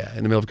 Yeah. In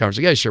the middle of the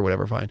conversation, yeah, sure,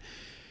 whatever, fine.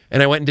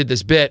 And I went and did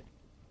this bit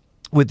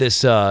with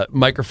this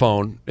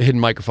microphone, a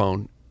hidden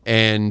microphone,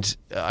 and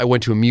I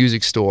went to a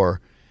music store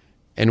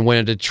and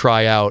wanted to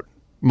try out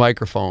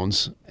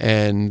microphones,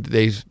 and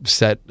they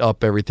set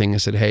up everything. I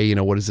said, hey,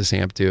 what does this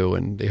amp do?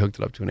 And they hooked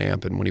it up to an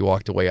amp, and when he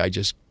walked away, I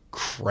just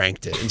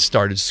cranked it and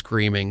started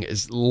screaming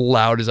as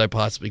loud as I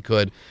possibly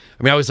could.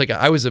 I mean, I was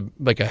a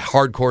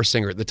hardcore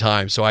singer at the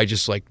time, so I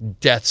just like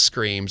death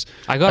screams.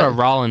 I got a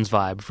Rollins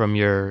vibe from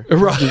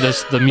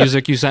the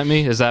music you sent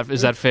me. Is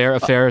that fair?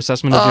 A fair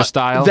assessment of your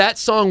style? That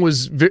song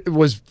was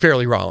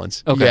fairly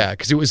Rollins. Okay. Yeah,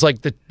 because it was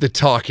like the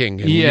talking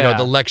and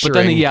the lecturing, but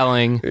then the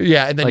yelling.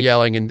 Yeah, and then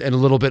yelling and a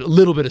little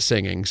bit of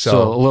singing.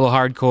 So a little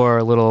hardcore,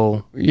 a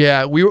little.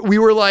 Yeah, we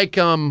were like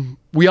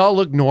we all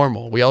looked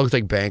normal. We all looked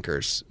like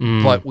bankers,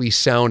 but we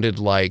sounded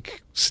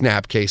like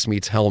Snapcase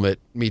meets Helmet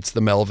meets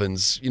the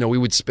Melvins. We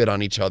would spit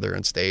on each other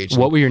on stage.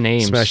 What were your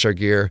names? Smash our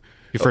gear.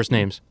 Your first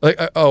names?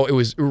 It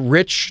was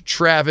Rich,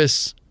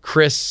 Travis,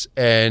 Chris,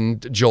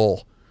 and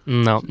Joel.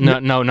 No,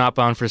 not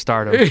Bound for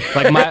Stardom.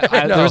 Like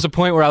there was a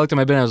point where I looked at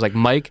my band and I was like,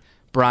 Mike,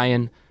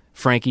 Brian,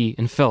 Frankie,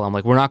 and Phil. I'm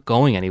like, we're not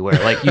going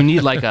anywhere. Like, you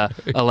need like a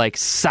like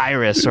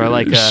Cyrus or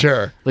like a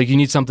sure. Like, you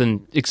need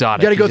something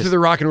exotic. You got to go through the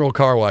rock and roll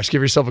car wash.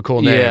 Give yourself a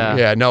cool name.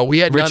 Yeah. No, we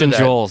had Rich none and of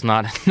that. Joel's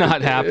not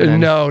happening.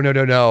 No.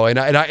 And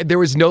I there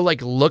was no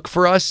like look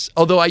for us.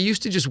 Although I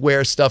used to just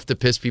wear stuff to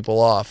piss people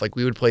off. Like,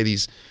 we would play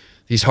these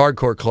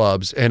hardcore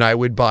clubs, and I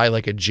would buy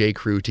like a J.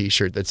 Crew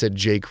t-shirt that said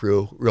J.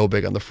 Crew real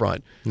big on the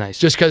front. Nice.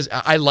 Just because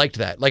I liked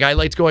that. Like, I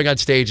liked going on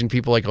stage and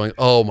people like going,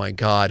 oh my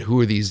God,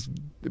 who are these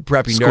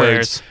preppy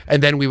Squares. nerds?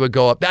 And then we would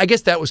go up. I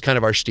guess that was kind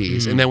of our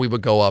steez. And then we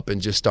would go up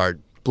and just start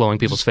blowing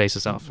people's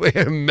faces off.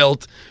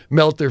 melt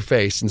their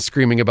face and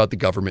screaming about the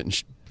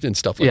government and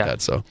stuff like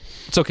that. So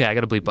it's okay. I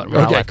got a bleep button.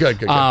 Okay,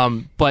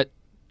 good. But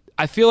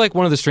I feel like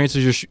one of the strengths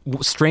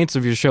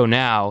of your show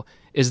now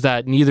is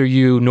that neither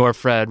you nor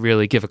Fred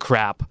really give a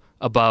crap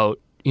about,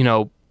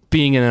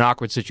 being in an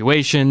awkward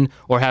situation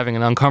or having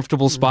an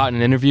uncomfortable spot in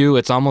an interview.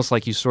 It's almost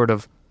like you sort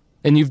of,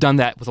 and you've done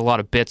that with a lot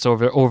of bits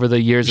over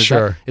the years.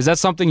 Is that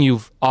something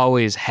you've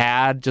always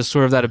had, just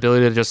sort of that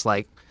ability to just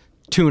like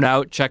tune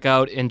out, check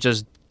out, and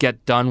just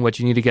get done what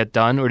you need to get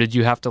done? Or did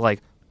you have to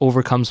like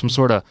overcome some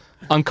sort of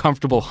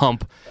uncomfortable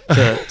hump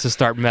to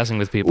start messing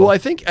with people? Well, I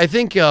think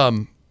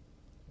we're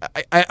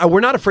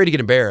not afraid to get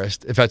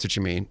embarrassed, if that's what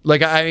you mean.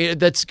 Like,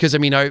 that's because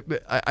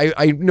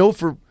I know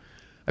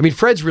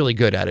Fred's really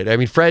good at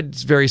it.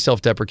 Fred's very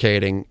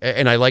self-deprecating,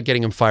 and I like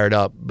getting him fired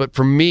up. But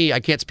for me, I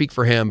can't speak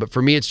for him, but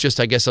for me, it's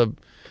just, I guess,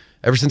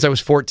 ever since I was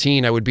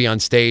 14, I would be on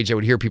stage, I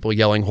would hear people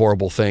yelling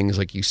horrible things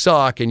like, you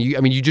suck, and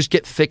you just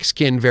get thick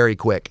skin very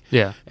quick.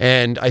 Yeah.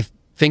 And I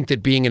think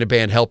that being in a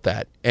band helped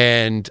that.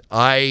 And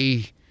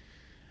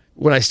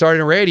when I started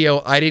in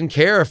radio, I didn't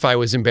care if I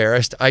was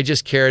embarrassed. I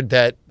just cared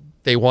that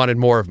they wanted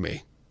more of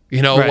me.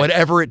 Right.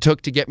 Whatever it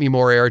took to get me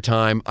more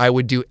airtime, I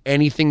would do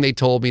anything they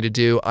told me to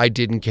do. I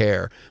didn't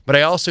care. But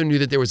I also knew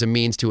that there was a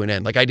means to an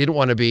end. Like, I didn't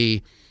want to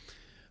be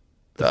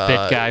the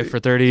bit guy for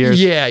 30 years.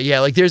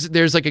 Yeah. Like,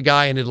 there's like a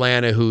guy in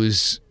Atlanta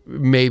who's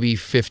maybe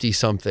 50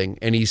 something,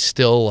 and he's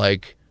still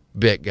like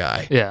bit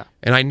guy. Yeah.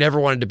 And I never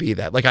wanted to be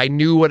that. Like, I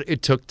knew what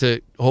it took to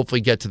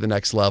hopefully get to the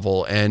next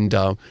level. And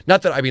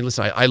not that,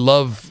 listen, I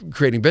love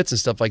creating bits and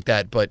stuff like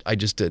that, but I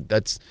just did.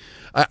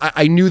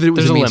 I knew that it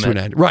was a means to an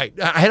end. Right.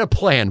 I had a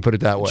plan, put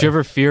it that way. Did you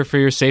ever fear for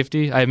your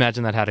safety? I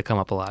imagine that had to come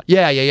up a lot.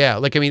 Yeah.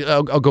 Like,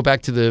 I'll go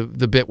back to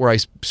the bit where I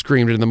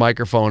screamed it in the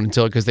microphone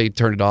because they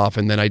turned it off,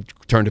 and then I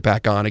turned it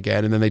back on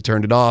again, and then they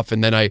turned it off,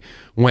 and then I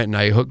went and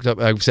I hooked up,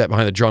 I sat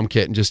behind the drum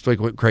kit and just like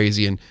went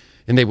crazy. And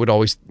and they would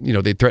always,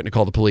 they'd threaten to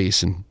call the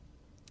police. And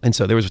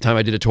so there was a time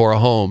I did a tour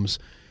of homes,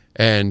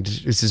 and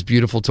it's this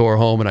beautiful tour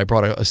home, and I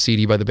brought a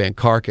CD by the band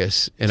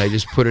Carcass, and I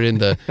just put it in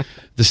the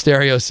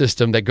stereo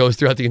system that goes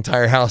throughout the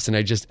entire house, and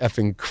I just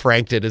effing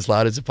cranked it as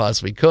loud as it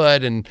possibly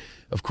could. And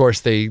of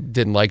course they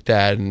didn't like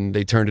that, and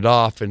they turned it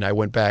off, and I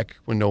went back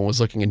when no one was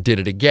looking and did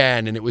it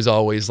again, and it was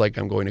always like,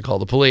 I'm going to call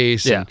the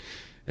police. Yeah.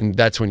 And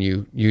that's when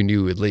you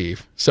knew it would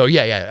leave. So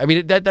yeah. I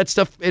mean, that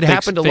stuff, it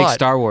happened a lot. Fake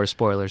Star Wars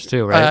spoilers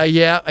too, right?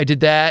 Yeah, I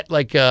did that.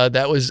 Like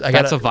that was.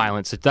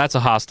 That's a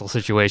hostile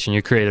situation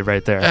you created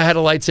right there. I had a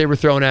lightsaber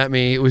thrown at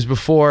me. It was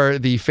before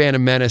the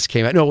Phantom Menace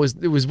came out. No,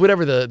 it was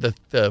whatever the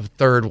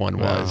third one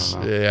was.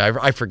 Yeah,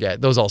 I forget.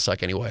 Those all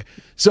suck anyway.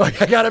 So I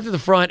got up to the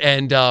front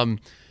and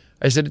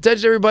I said,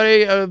 "Attention,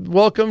 everybody!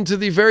 Welcome to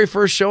the very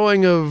first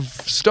showing of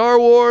Star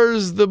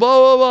Wars, the blah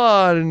blah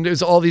blah." And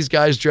there's all these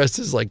guys dressed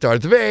as like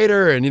Darth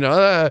Vader, and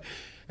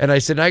and I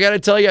said, "I got to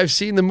tell you, I've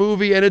seen the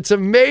movie, and it's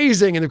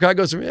amazing." And the crowd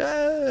goes,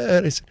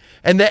 and I said,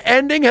 "And the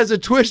ending has a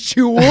twist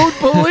you won't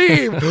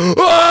believe."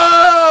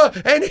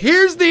 And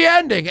here's the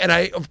ending. And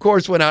I, of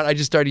course, went out. I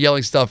just started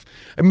yelling stuff,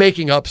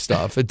 making up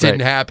stuff. It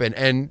didn't happen.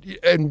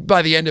 And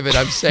by the end of it,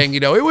 I'm saying,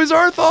 it was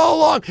Earth all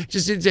along.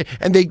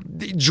 And they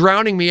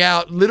drowning me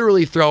out,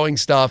 literally throwing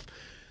stuff.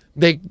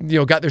 They,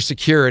 got their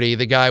security,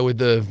 the guy with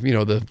the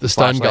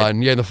stun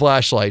gun, the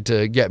flashlight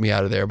to get me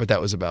out of there. But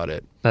that was about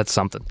it. That's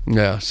something.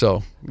 Yeah.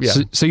 So yeah.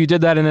 So you did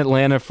that in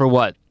Atlanta for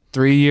what?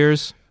 3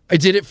 years? I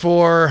did it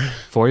for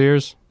 4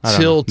 years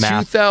till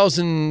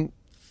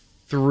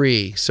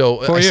 2003.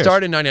 So I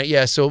started in 99.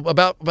 Yeah, so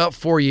about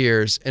 4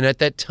 years. And at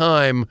that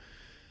time,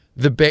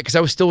 because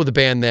I was still with the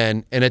band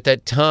then, and at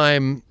that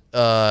time,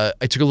 I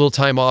took a little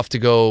time off to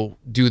go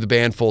do the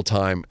band full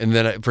time, and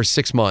then for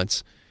 6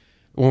 months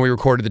when we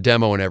recorded the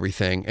demo and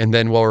everything. And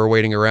then while we were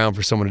waiting around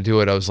for someone to do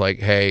it, I was like,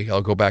 "Hey,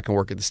 I'll go back and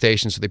work at the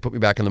station." So they put me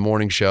back in the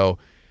morning show.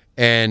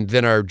 And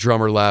then our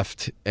drummer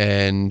left,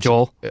 and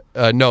Joel?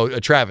 No,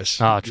 Travis.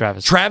 Oh,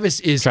 Travis.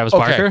 Travis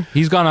Barker.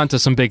 He's gone on to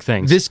some big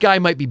things. This guy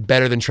might be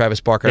better than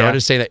Travis Barker. Yeah. I want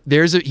to say that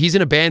he's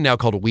in a band now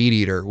called Weed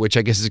Eater, which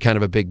I guess is kind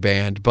of a big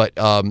band, but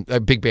a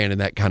big band in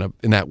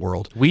that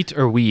world. Wheat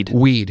or weed?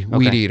 Weed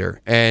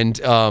Eater,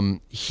 and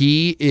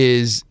he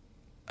is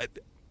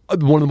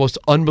one of the most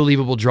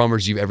unbelievable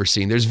drummers you've ever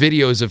seen. There's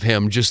videos of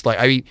him just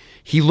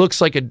he looks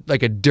like a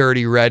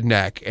dirty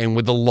redneck and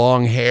with the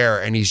long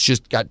hair, and he's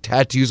just got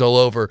tattoos all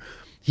over.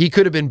 He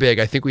could have been big.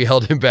 I think we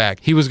held him back.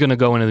 He was going to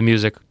go into the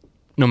music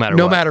no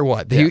matter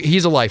what. Yeah.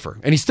 He's a lifer,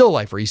 and he's still a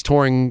lifer. He's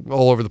touring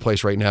all over the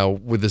place right now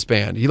with this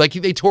band.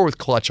 They tour with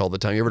Clutch all the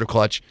time. You ever heard of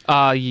Clutch?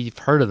 You've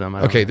heard of them.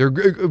 Okay, they're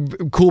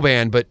a cool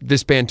band, but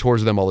this band tours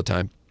with them all the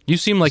time. You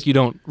seem like you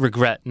don't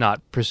regret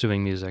not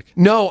pursuing music.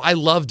 No, I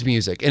loved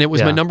music, and it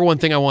was my number one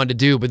thing I wanted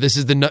to do. But this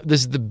is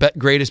the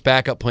greatest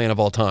backup plan of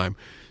all time.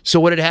 So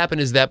what had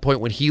happened is at that point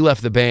when he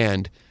left the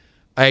band,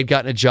 I had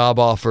gotten a job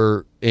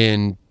offer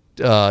in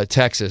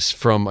Texas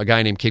from a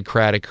guy named Kid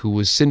Craddock, who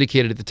was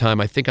syndicated at the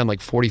time, I think, on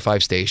like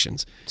 45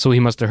 stations. So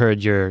he must have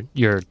heard your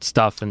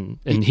stuff, and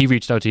he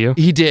reached out to you?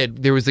 He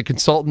did. There was a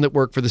consultant that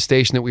worked for the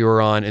station that we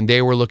were on, and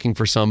they were looking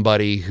for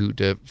somebody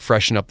to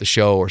freshen up the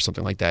show or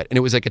something like that. And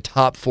it was like a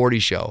top 40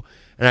 show.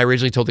 And I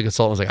originally told the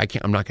consultant, I was like,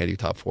 I'm not going to do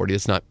top 40.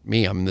 That's not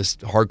me. I'm in this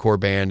hardcore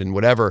band and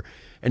whatever.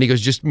 And he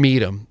goes, just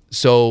meet him.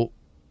 So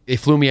they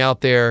flew me out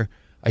there.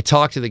 I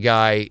talked to the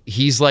guy.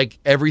 He's like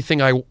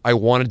everything I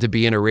wanted to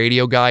be in a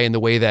radio guy, in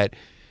the way that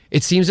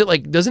it seems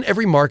that doesn't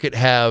every market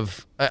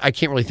have, I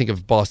can't really think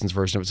of Boston's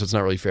version of it, so it's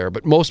not really fair,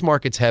 but most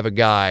markets have a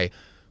guy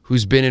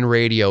who's been in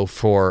radio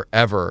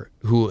forever,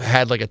 who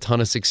had a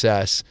ton of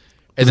success.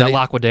 Is that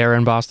Laquadera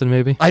in Boston,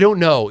 maybe? I don't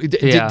know.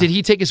 Did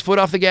he take his foot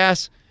off the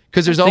gas?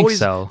 Because there's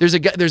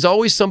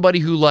always somebody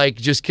who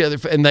just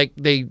and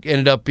they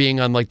ended up being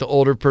on the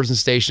older person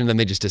station, and then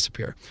they just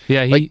disappear.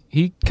 Yeah,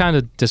 he kind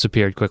of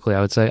disappeared quickly,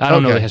 I would say. I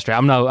don't know the history.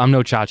 I'm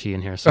no Chachi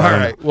in here. So all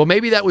right. Well,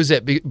 maybe that was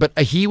it. But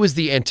he was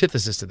the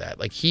antithesis to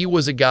that. He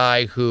was a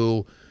guy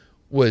who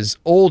was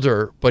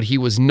older, but he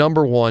was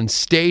number one,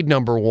 stayed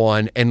number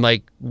one, and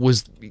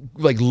was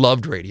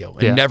loved radio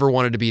and never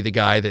wanted to be the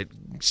guy that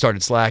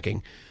started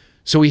slacking.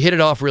 So we hit it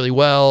off really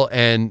well,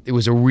 and it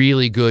was a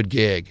really good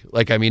gig.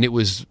 It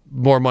was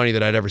more money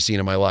than I'd ever seen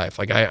in my life.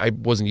 I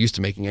wasn't used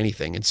to making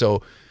anything. And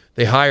so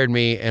they hired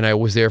me, and I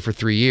was there for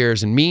 3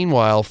 years. And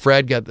meanwhile,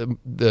 Fred got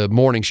the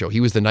morning show. He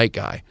was the night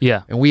guy.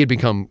 Yeah. And we had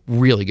become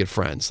really good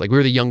friends. We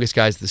were the youngest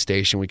guys at the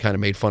station. We kind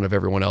of made fun of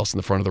everyone else in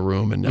the front of the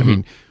room. And I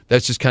mean,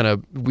 that's just kind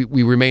of,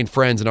 we remained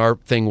friends, and our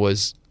thing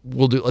was,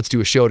 let's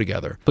do a show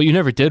together. But you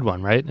never did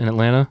one, right, in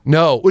Atlanta?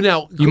 No.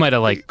 Now you might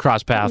have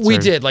crossed paths. We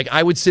did.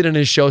 I would sit in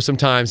his show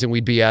sometimes, and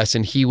we'd BS,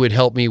 and he would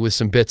help me with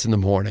some bits in the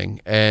morning,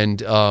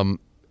 and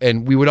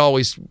we would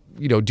always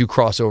do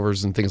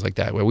crossovers and things like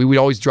that. We would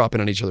always drop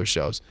in on each other's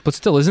shows. But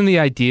still, isn't the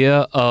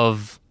idea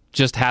of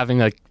just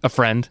having a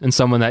friend and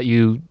someone that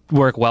you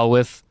work well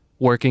with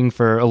working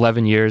for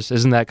 11 years,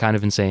 isn't that kind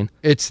of insane?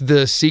 It's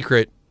the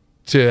secret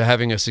to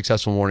having a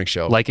successful morning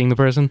show. Liking the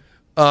person?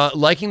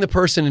 Liking the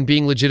person and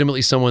being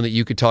legitimately someone that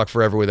you could talk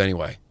forever with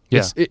anyway.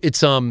 Yeah.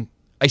 It's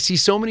I see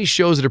so many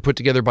shows that are put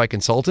together by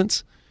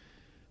consultants,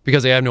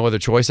 because they have no other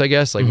choice, I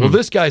guess. Like, well,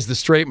 this guy's the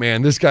straight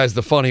man, this guy's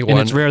the funny one. And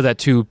it's rare that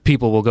two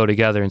people will go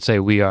together and say,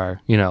 we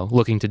are,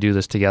 looking to do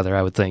this together,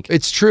 I would think.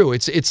 It's true.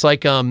 It's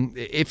like,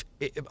 if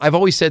I've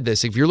always said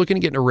this, if you're looking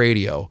to get into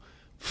radio,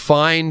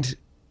 find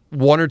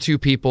one or two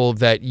people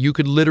that you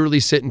could literally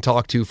sit and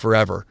talk to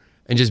forever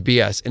and just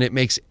BS, and it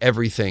makes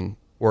everything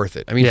worth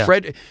it. I mean,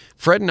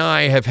 Fred and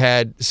I have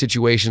had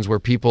situations where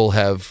people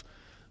have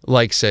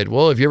like said,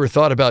 well, have you ever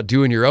thought about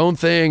doing your own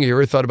thing? Have you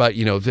ever thought about,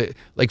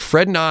 like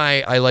Fred and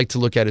I like to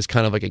look at as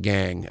kind of like a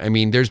gang. I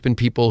mean, there's been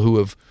people who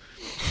have,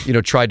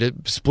 tried to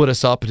split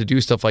us up to do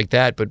stuff like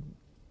that. But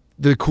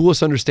the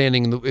coolest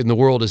understanding in the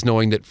world is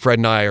knowing that Fred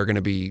and I we're going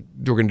to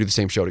do the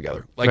same show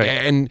together. Like, right.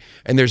 and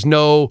there's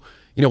no,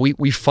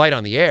 we fight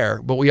on the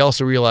air, but we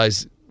also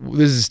realize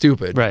this is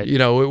stupid. Right.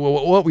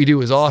 What we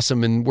do is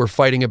awesome, and we're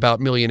fighting about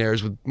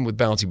millionaires with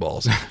bouncy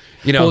balls.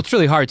 Well, it's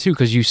really hard too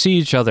because you see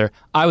each other.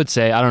 I would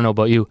say, I don't know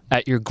about you,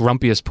 at your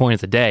grumpiest point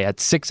of the day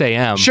at 6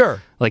 a.m.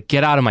 Sure. Like,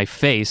 get out of my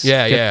face.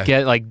 Yeah.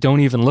 Get like,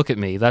 don't even look at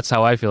me. That's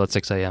how I feel at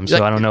 6 a.m.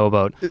 So I don't know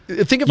about.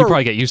 Think of you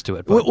probably get used to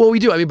it. But. Well, we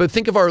do. I mean, but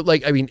think of our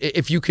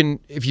if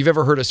you've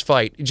ever heard us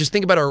fight, just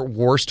think about our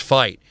worst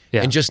fight,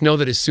 and just know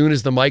that as soon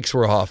as the mics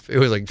were off, it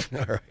was like,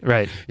 all right.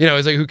 Right.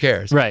 It's like, who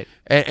cares? Right.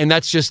 And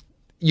that's just.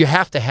 You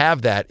have to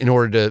have that in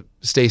order to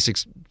stay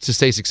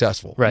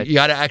successful. Right. You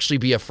got to actually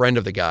be a friend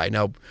of the guy.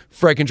 Now,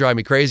 Fred can drive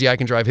me crazy. I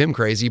can drive him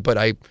crazy. But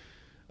I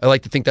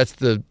like to think that's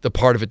the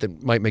part of it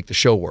that might make the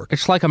show work.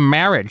 It's like a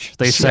marriage,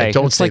 they say.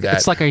 Don't say that.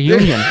 It's like a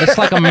union. It's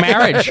like a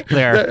marriage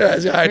there.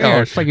 I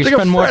know. It's like you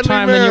spend more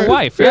time than your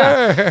wife.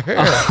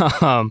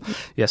 Yeah.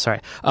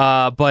 Sorry.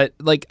 But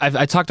like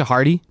I talked to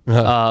Hardy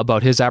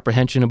about his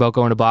apprehension about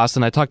going to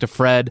Boston. I talked to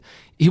Fred.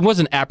 He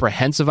wasn't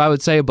apprehensive, I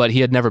would say, but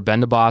he had never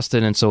been to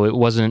Boston, and so it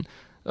wasn't.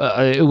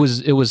 It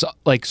was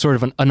like sort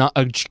of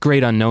a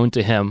great unknown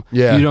to him.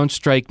 Yeah. You don't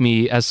strike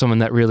me as someone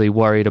that really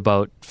worried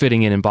about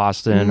fitting in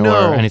Boston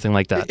or anything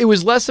like that. It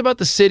was less about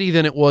the city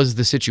than it was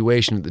the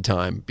situation at the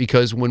time,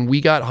 because when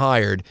we got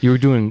hired, you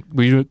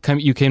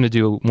came to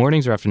do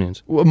mornings or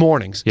afternoons?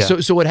 Mornings. Yeah.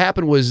 So what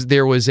happened was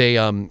there was a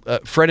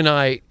Fred and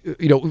I,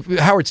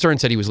 Howard Stern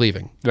said he was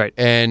leaving. Right.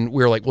 And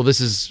we were like, well,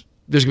 there's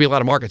going to be a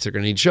lot of markets that are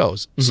going to need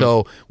shows. Mm-hmm.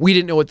 So we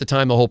didn't know at the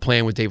time the whole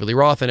plan with David Lee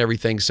Roth and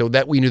everything, so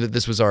that we knew that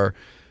this was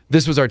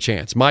our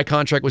chance. My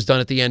contract was done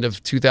at the end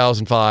of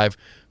 2005.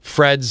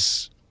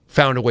 Fred's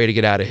found a way to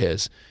get out of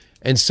his.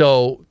 And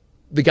so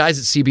the guys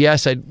at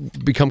CBS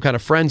I'd become kind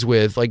of friends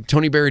with, like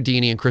Tony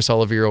Berardini and Chris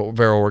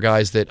Olivero were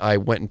guys that I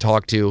went and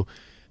talked to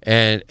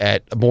and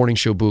at a morning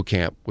show boot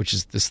camp, which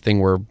is this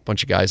thing where a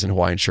bunch of guys in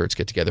Hawaiian shirts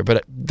get together.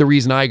 But the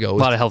reason I go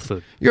is... A lot of health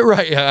food. You're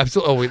right. Yeah,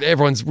 absolutely.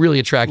 Everyone's really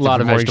attracted a lot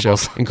to of morning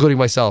vegetables. shows, including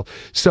myself.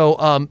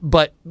 So,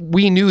 but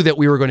we knew that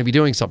we were going to be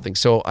doing something.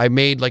 So I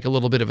made like a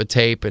little bit of a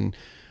tape, and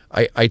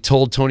I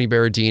told Tony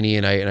Berardini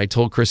and I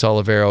told Chris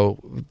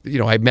Olivero,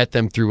 I met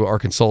them through our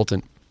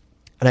consultant,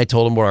 and I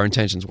told them what our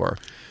intentions were.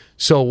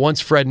 So once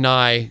Fred and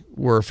I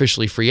were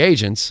officially free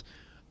agents,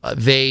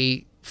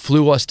 they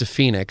flew us to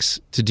Phoenix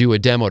to do a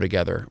demo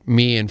together,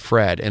 me and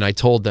Fred. And I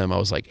told them, I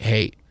was like,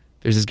 hey,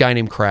 there's this guy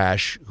named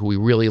Crash who we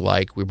really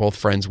like. We're both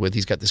friends with.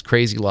 He's got this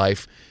crazy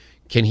life.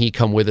 Can he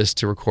come with us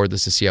to record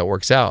this to see how it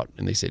works out?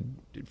 And they said,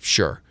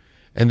 sure.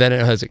 And then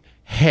I was like,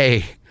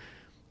 hey,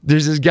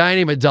 there's this guy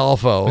named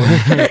Adolfo.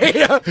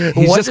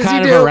 He's just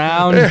kind of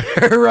around.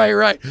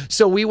 Right.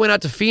 So we went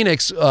out to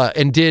Phoenix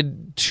and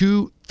did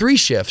 3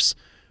 shifts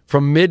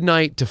from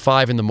midnight to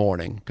 5 in the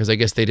morning, because I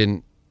guess they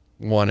didn't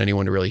want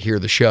anyone to really hear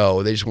the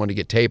show. They just wanted to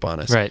get tape on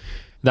us. Right.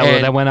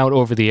 That went out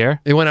over the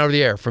air? It went out over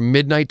the air from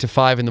midnight to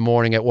 5 in the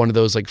morning at one of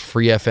those like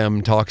free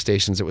FM talk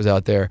stations that was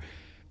out there.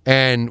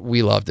 And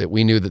we loved it.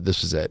 We knew that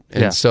this was it.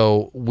 And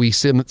so we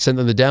sent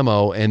them the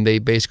demo, and they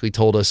basically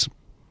told us,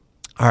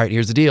 all right,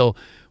 here's the deal.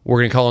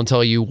 We're going to call and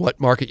tell you what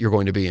market you're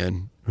going to be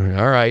in. All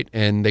right.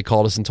 And they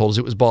called us and told us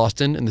it was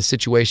Boston. And the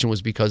situation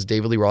was because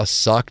David Lee Roth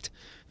sucked.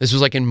 This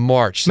was like in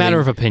March. Matter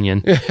of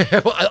opinion.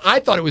 Well, I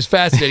thought it was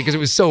fascinating because it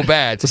was so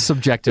bad. It's a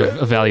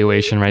subjective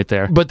evaluation right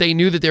there. But they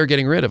knew that they were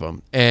getting rid of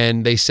him.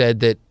 And they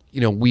said that,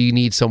 we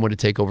need someone to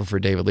take over for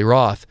David Lee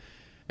Roth.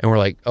 And we're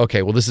like,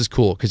 okay, well, this is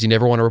cool, because you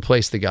never want to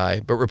replace the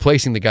guy, but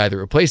replacing the guy that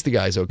replaced the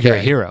guy is okay. You're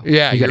a hero.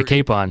 Yeah. You got a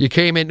cape on. You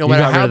came in no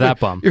matter how. You got rid of that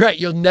bum. You're right.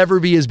 You'll never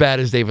be as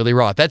bad as David Lee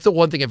Roth. That's the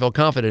one thing I felt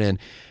confident in.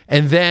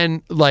 And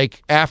then,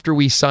 like, after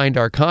we signed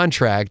our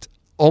contract,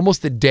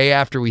 almost the day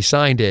after we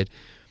signed it,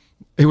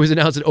 it was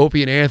announced that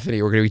Opie and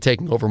Anthony were going to be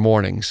taking over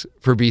mornings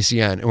for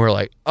BCN. And we're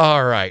like,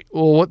 all right,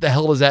 well, what the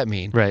hell does that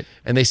mean? Right.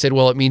 And they said,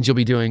 well, it means you'll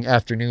be doing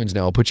afternoons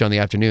now. I'll put you on the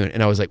afternoon.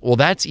 And I was like, well,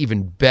 that's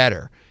even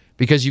better,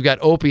 because you got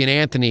Opie and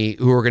Anthony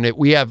who are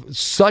we have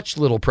such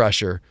little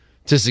pressure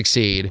to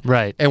succeed.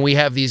 Right. And we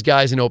have these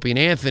guys in Opie and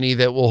Anthony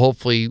that we'll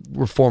hopefully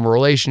form a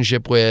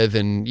relationship with.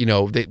 And,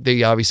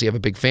 they obviously have a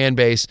big fan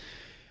base.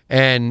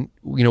 And,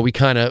 we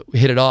kind of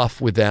hit it off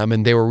with them,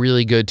 and they were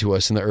really good to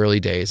us in the early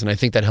days. And I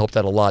think that helped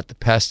out a lot. The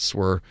Pests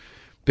were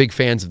big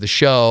fans of the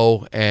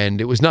show, and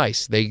it was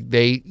nice.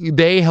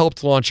 They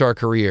helped launch our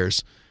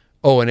careers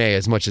O&A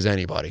as much as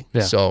anybody.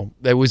 Yeah. So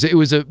it was a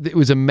massive. It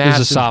was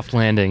a soft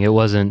landing. It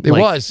wasn't. It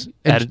was.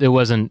 It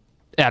wasn't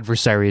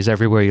adversaries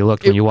everywhere you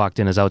looked when you walked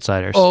in as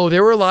outsiders. Oh,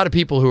 there were a lot of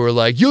people who were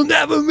like, "You'll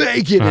never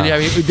make it." And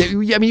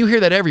I mean, you hear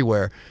that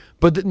everywhere,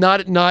 but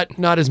not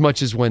as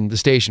much as when the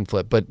station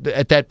flipped. But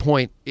at that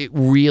point, it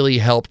really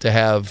helped to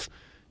have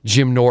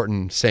Jim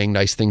Norton saying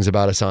nice things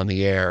about us on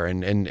the air,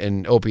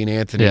 and Opie and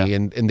Anthony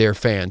and their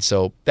fans.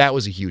 So that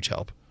was a huge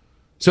help.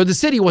 So the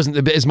city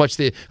wasn't as much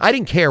I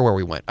didn't care where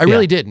we went. I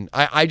really didn't.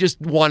 I just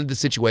wanted the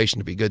situation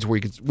to be good,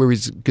 where we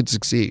could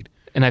succeed.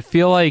 And I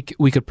feel like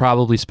we could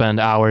probably spend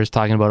hours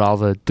talking about all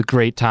the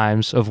great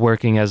times of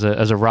working as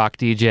a rock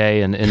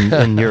DJ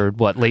in your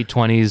late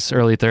 20s,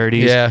 early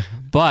 30s. Yeah.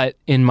 But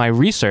in my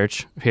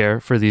research here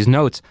for these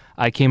notes,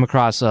 I came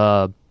across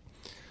a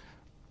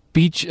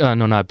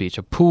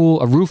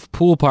roof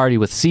pool party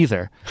with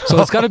Seether.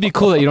 So it's got to be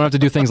cool that you don't have to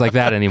do things like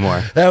that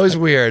anymore. That was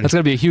weird. That's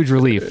going to be a huge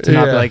relief to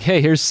not be like,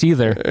 hey, here's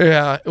Seether.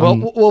 Yeah.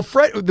 Well,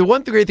 Fred. The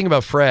one great thing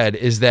about Fred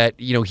is that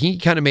he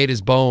kind of made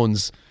his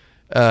bones.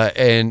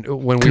 And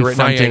when we were at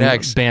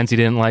 98X, bands he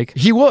didn't like,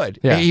 he would.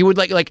 Yeah. He would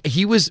like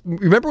he was.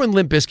 Remember when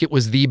Limp Bizkit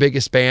was the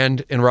biggest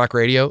band in rock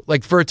radio?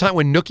 Like for a time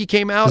when Nookie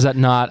came out. Is that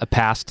not a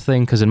past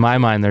thing? Because in my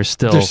mind, they're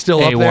still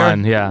A1, up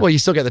there. Yeah. Well, you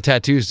still got the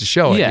tattoos to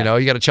show it. Yeah.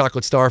 You got a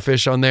chocolate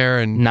starfish on there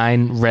and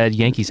 9 red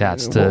Yankees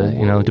hats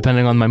to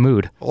depending on my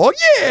mood. Oh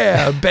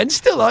yeah, Ben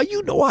Stiller,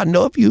 I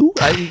love you.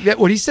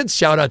 When he said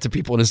shout out to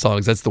people in his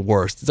songs, that's the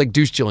worst. It's like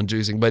douche chill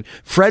inducing. But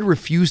Fred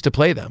refused to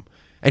play them,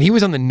 and he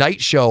was on the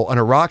night show on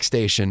a rock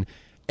station.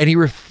 And he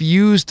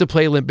refused to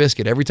play Limp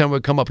Bizkit. Every time it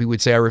would come up, he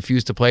would say, "I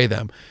refuse to play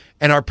them."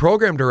 And our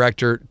program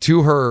director,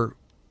 to her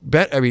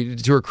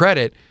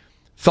credit,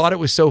 thought it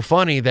was so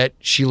funny that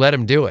she let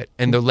him do it.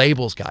 And the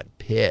labels got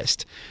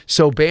pissed.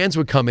 So bands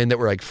would come in that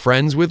were like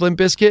friends with Limp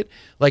Bizkit,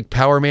 like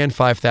Power Man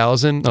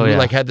 5000, who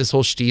like had this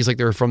whole steez like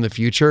they were from the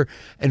future.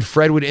 And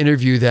Fred would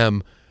interview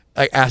them,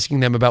 like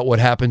asking them about what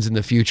happens in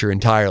the future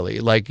entirely.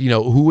 Like,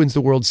 who wins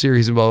the World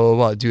Series and blah, blah,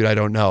 blah. Dude, I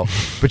don't know.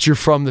 But you're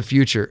from the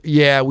future.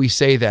 Yeah, we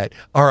say that.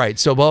 All right,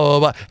 so blah,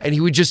 blah, blah. And he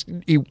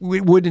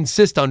would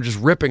insist on just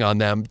ripping on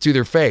them to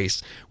their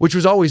face, which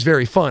was always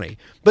very funny.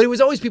 But it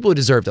was always people who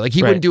deserved it. Like,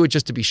 he wouldn't do it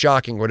just to be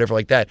shocking or whatever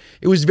like that.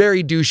 It was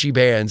very douchey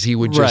bands. He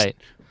would just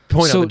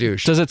point out the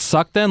douche. Does it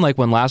suck then, like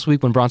when last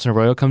week when Bronson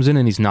Arroyo comes in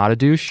and he's not a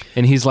douche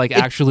and he's like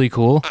actually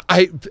cool?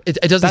 It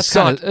doesn't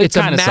suck. It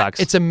kind of sucks.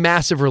 It's a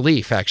massive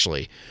relief,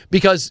 actually,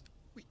 because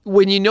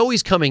when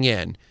he's coming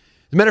in,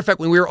 as a matter of fact,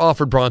 when we were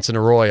offered Bronson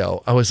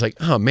Arroyo, I was like,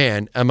 oh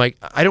man, I'm like,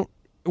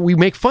 we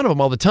make fun of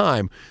him all the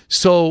time.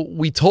 So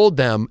we told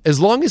them, as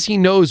long as he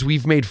knows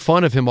we've made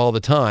fun of him all the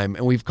time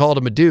and we've called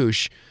him a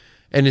douche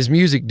and his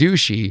music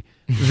douchey,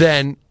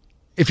 then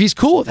if he's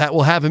cool with that,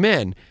 we'll have him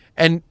in.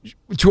 And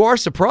to our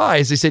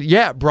surprise, they said,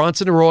 yeah,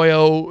 Bronson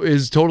Arroyo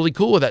is totally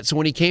cool with that. So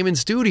when he came in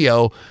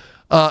studio,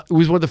 it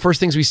was one of the first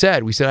things we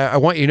said. We said, I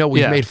want you to know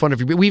we've made fun of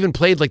you. We even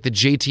played like the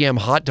JTM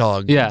hot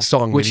dog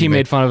song. Which he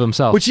made fun of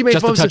himself. Which he made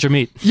just fun a touch of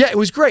meat. Yeah, it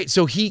was great.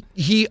 So he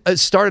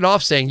started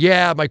off saying,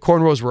 yeah, my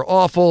cornrows were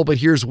awful, but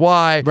here's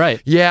why.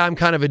 Right. Yeah, I'm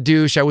kind of a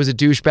douche. I was a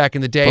douche back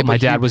in the day. But my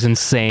dad was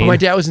insane.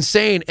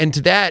 And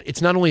to that,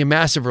 it's not only a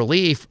massive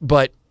relief,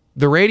 but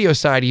the radio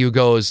side of you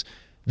goes,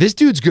 this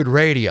dude's good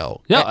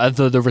radio. Yeah,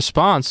 the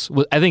response,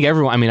 I think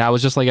everyone, I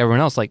was just like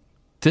everyone else, like,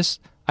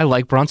 I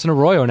like I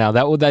Arroyo now.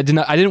 I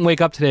didn't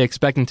wake up today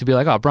expecting to be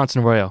like, oh,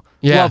 Bronson Arroyo.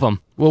 Yeah. Love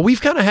him. Well,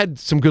 we've kind of had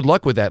some good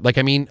luck with that. Like,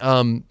 and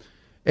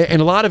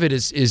a lot of it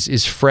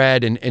is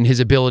Fred and his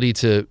ability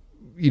to,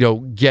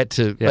 get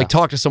to like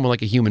talk to someone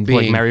like a human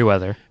being. Like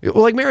Merriweather.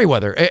 Well, like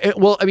Merriweather.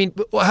 Well,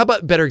 how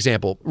about a better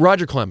example?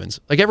 Roger Clemens.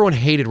 Like, everyone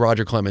hated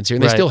Roger Clemens here,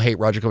 and they still hate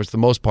Roger Clemens for the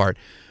most part.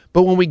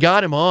 But when we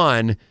got him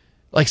on,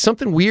 like,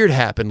 something weird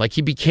happened. Like,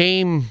 he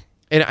became,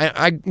 and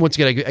I once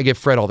again, I give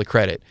Fred all the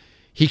credit.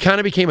 He kind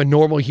of became a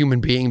normal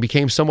human being,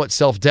 became somewhat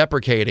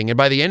self-deprecating, and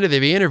by the end of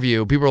the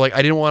interview, people were like,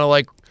 "I didn't want to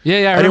like, I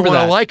didn't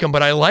want to like him,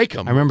 but I like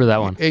him." I remember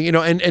that one.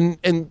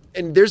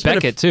 And there's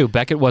Beckett too.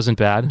 Beckett wasn't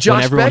bad. Josh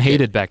when everyone Beckett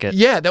hated Beckett.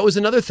 Yeah, that was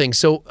another thing.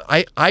 So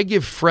I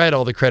give Fred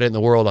all the credit in the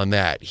world on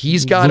that.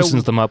 He's got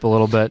loosens them up a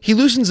little bit. He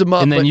loosens them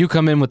up, and then you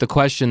come in with the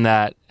question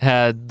that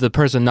had the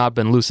person not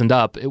been loosened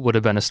up, it would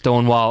have been a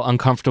stonewall,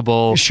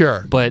 uncomfortable.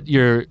 Sure, but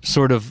you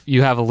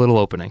have a little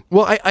opening.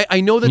 Well, I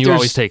know that you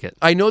always take it.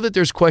 I know that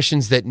there's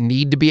questions that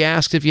need to be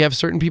asked if you have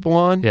certain people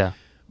on. Yeah,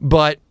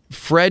 but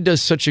Fred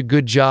does such a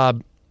good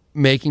job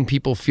making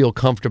people feel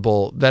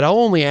comfortable that I'll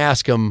only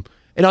ask him,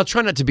 and I'll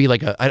try not to be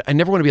like I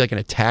never want to be like an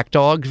attack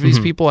dog for these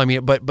people.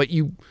 But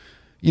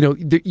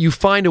you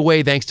find a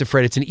way, thanks to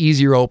Fred, it's an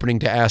easier opening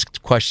to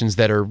ask questions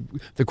that are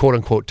the quote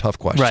unquote tough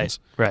questions.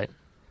 Right.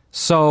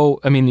 So,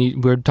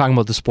 we're talking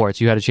about the sports.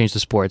 You had to change the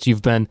sports.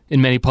 You've been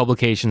in many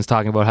publications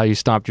talking about how you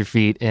stomped your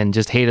feet and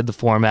just hated the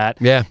format.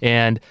 Yeah.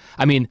 And,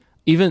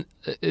 even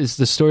is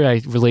the story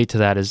I relate to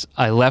that is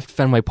I left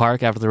Fenway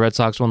Park after the Red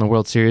Sox won the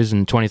World Series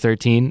in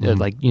 2013 at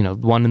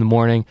 1 in the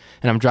morning,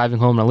 and I'm driving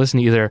home and I listen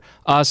to either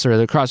us or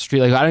across the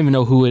street. Like I don't even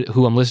know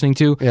who I'm listening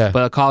to, but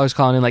a caller's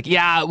calling in like,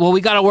 yeah, well,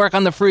 we got to work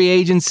on the free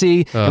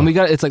agency, and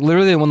it's like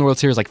literally they won the World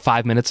Series like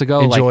 5 minutes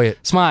ago. Enjoy like,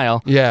 it.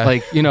 Smile. Yeah.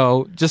 Like,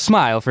 just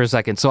smile for a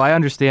second. So I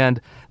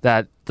understand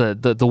that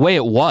the way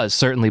it was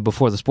certainly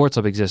before the Sports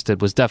Hub existed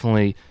was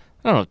definitely,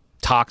 I don't know,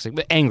 toxic,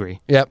 but angry,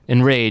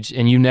 enraged,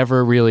 and you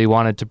never really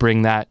wanted to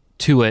bring that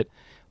to it.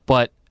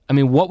 But I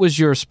mean, what was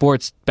your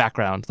sports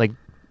background? Like,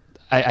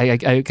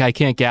 I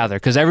can't gather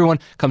because everyone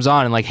comes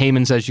on and like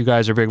Heyman says you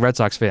guys are big Red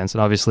Sox fans,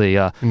 and obviously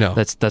no,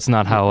 that's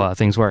not how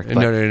things work. But.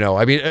 No.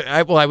 I mean,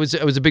 I was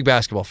a big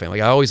basketball fan.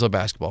 Like I always loved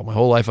basketball. My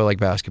whole life I liked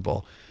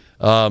basketball,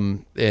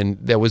 and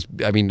that was,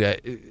 I mean.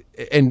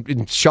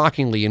 And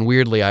shockingly and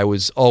weirdly, I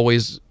was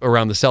always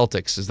around the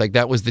Celtics. It's like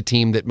that was the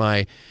team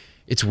that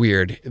it's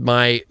weird.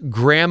 My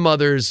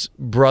grandmother's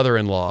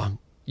brother-in-law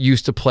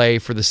used to play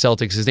for the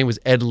Celtics. His name was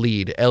Ed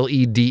Lead,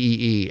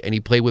 Ledee, and he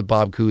played with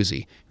Bob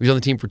Cousy. He was on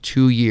the team for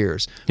 2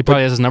 years. He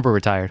probably has his number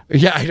retired.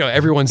 Yeah, I know.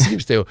 Everyone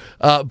seems to.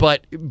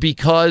 But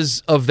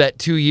because of that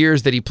 2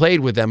 years that he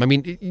played with them, I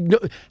mean,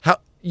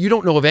 you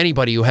don't know of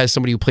anybody who has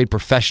somebody who played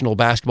professional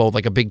basketball with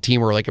like a big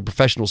team or like a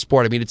professional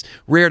sport. I mean, it's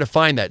rare to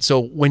find that. So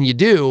when you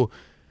do,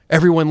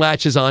 everyone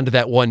latches on to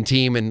that one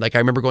team. And like I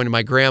remember going to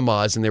my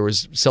grandma's and there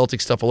was Celtic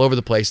stuff all over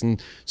the place.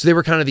 And so they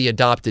were kind of the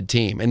adopted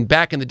team. And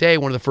back in the day,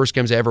 one of the first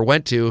games I ever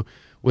went to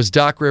was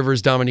Doc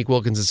Rivers, Dominique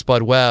Wilkins, and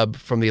Spud Webb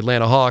from the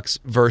Atlanta Hawks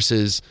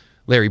versus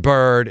Larry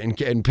Bird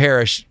and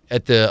Parrish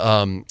at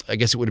the, I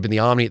guess it would have been the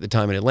Omni at the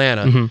time in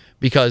Atlanta,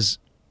 because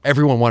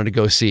everyone wanted to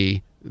go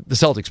see the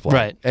Celtics play.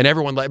 Right. And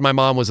everyone, like my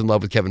mom was in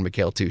love with Kevin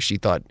McHale too. She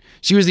thought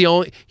he was the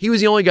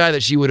only guy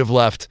that she would have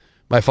left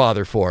my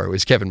father for. It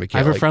was Kevin McHale. I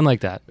have a friend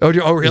like that. Oh,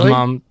 really? His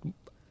mom,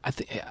 I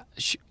think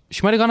she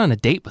might have gone on a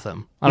date with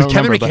him. I With don't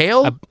Kevin remember,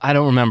 McHale? I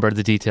don't remember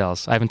the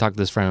details. I haven't talked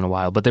to this friend in a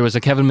while, but there was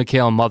a Kevin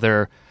McHale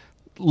mother.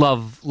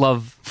 Love.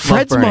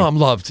 Fred's Bernie. mom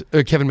loved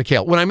Kevin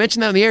McHale. When I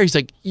mentioned that on the air, he's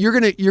like, "You're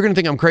gonna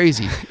think I'm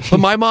crazy." But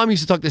my mom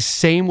used to talk the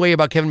same way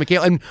about Kevin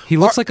McHale. And he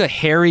looks like a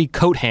hairy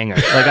coat hanger.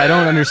 Like I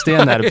don't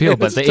understand that appeal.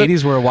 But the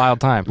 '80s were a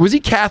wild time. Was he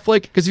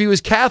Catholic? Because if he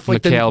was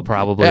Catholic, McHale then,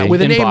 probably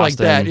with a name Boston. like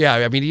that. Yeah,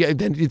 I mean,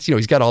 then it's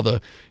he's got all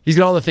the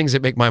things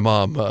that make my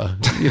mom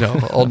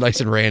all nice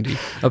and randy.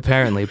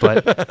 Apparently,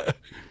 but.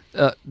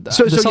 The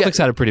Celtics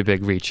had a pretty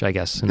big reach, I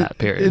guess, in that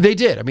period. They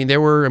did. I mean,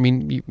 there were. I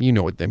mean, you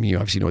know what? I mean, you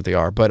obviously know what they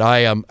are. But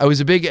I was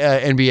a big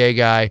NBA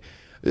guy.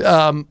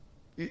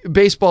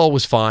 Baseball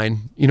was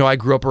fine. I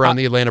grew up around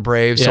the Atlanta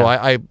Braves, so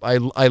I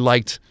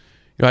liked.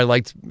 I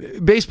liked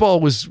baseball.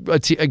 Was a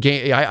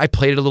game. I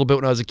played it a little bit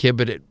when I was a kid,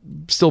 but it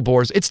still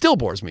bores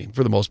me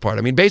for the most part.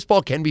 I mean,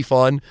 baseball can be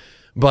fun,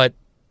 but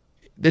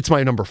it's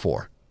my number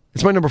 4.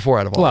 It's my number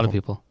 4 out of all. A lot of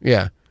people.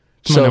 Yeah.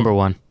 It's my number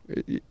 1.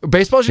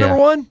 Baseball's your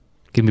number 1?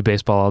 Give me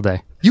baseball all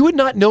day. You would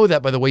not know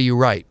that by the way you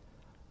write.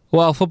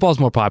 Well, football's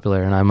more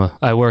popular, and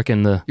I work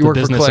in the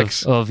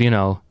business of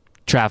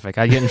traffic.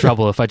 I get in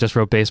trouble if I just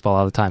wrote baseball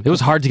all the time. It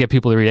was hard to get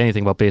people to read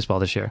anything about baseball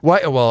this year.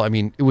 Why? Well, I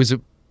mean,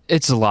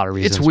 it's a lot of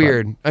reasons. It's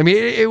weird. I mean,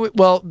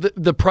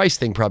 the price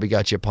thing probably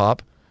got you a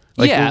pop.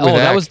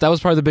 That was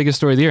probably the biggest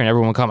story of the year, and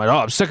everyone would comment, "Oh,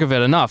 I'm sick of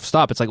it. Enough.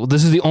 Stop." It's like, well,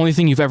 this is the only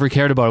thing you've ever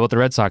cared about the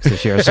Red Sox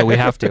this year, so we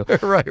have to.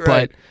 Right.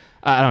 But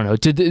I don't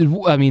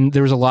know.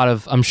 There was a lot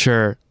of, I'm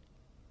sure,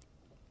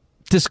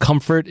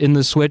 discomfort in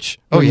the switch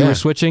when you were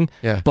switching.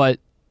 Yeah. But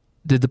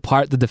did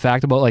the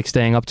fact about like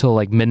staying up till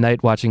like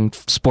midnight watching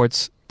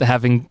sports,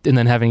 and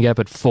then having to get up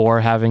at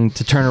 4, having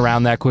to turn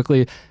around that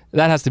quickly,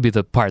 that has to be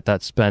the part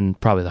that's been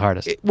probably the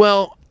hardest.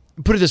 Well,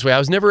 put it this way, I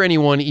was never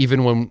anyone,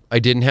 even when I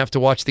didn't have to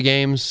watch the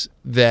games,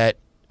 that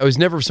I was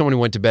never someone who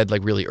went to bed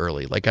like really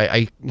early. Like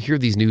I hear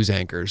these news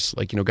anchors,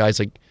 like guys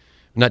like,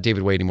 not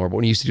David Wade anymore, but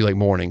when he used to do like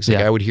mornings,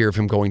 I would hear of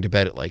him going to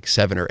bed at like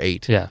 7 or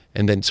 8. Yeah.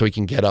 And then so he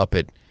can get up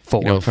at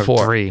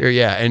 4, 3.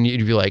 Yeah, and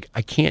you'd be like,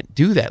 I can't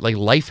do that. Like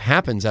life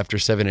happens after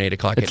 7 and 8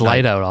 o'clock. It's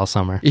light out all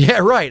summer. Yeah,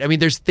 right. I mean,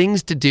 there's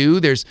things to do.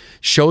 There's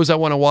shows I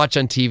want to watch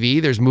on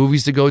TV. There's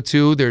movies to go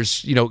to.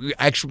 There's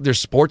there's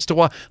sports to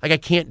watch. Like I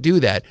can't do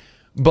that.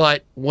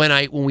 But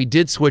when we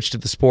did switch to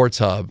the Sports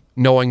Hub,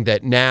 knowing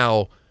that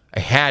now I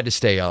had to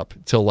stay up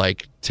till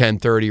like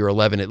 10:30 or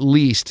 11 at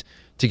least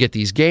to get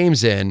these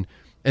games in.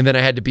 And then I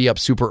had to be up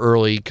super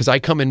early because I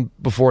come in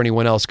before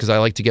anyone else because I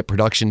like to get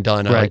production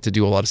done. I like to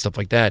do a lot of stuff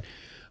like that.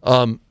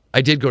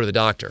 I did go to the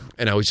doctor,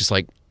 and I was just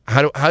like,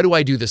 how do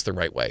I do this the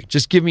right way?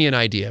 Just give me an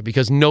idea,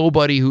 because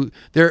nobody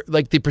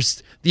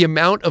the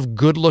amount of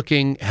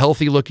good-looking,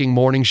 healthy-looking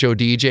morning show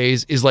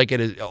DJs is like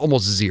at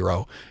almost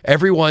 0.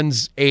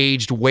 Everyone's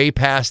aged way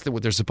past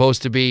what they're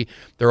supposed to be.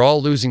 They're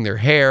all losing their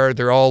hair.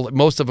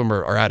 Most of them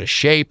are out of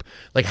shape.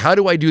 Like, how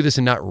do I do this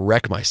and not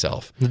wreck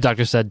myself? The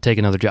doctor said, take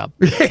another job.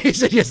 He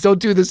said, yes, don't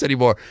do this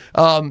anymore.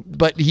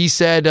 But he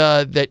said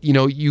that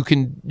you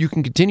can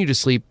continue to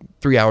sleep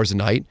 3 hours a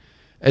night,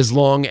 as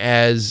long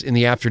as in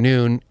the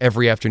afternoon,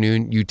 every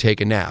afternoon, you take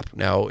a nap.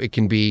 Now, it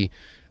can be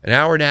an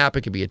hour nap,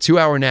 it can be a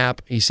 2-hour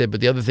nap. He said, but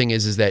the other thing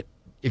is that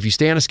if you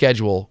stay on a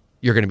schedule,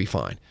 you're going to be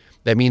fine.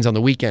 That means on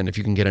the weekend, if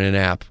you can get in a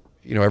nap,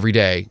 every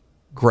day,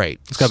 great.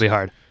 It's got to be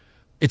hard.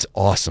 It's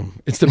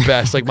awesome. It's the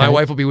best. Like, my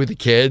wife will be with the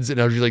kids,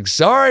 and I'll be like,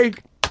 sorry,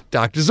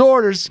 doctor's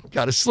orders,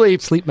 got to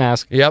sleep. Sleep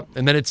mask. Yep.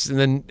 And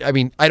then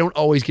I don't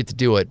always get to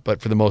do it,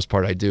 but for the most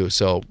part I do.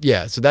 So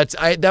yeah, so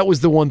that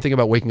was the one thing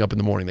about waking up in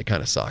the morning that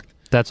kind of sucked.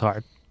 That's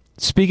hard.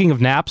 Speaking of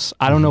naps,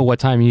 I don't know what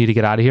time you need to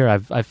get out of here.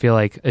 I feel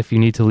like if you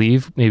need to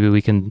leave, maybe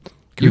we can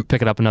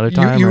pick it up another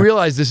time. You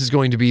realize this is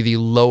going to be the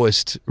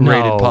lowest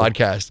rated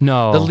podcast.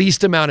 No. The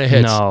least amount of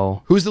hits.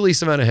 No. Who's the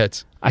least amount of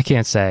hits? I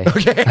can't say.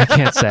 Okay. I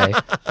can't say.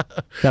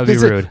 That would be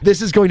rude.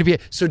 This is going to be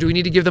so do we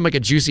need to give them like a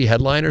juicy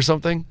headline or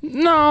something?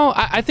 No,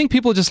 I think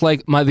people just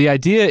like the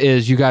idea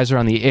is you guys are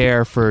on the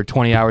air for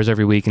 20 hours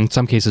every week, in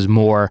some cases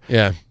more.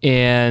 Yeah.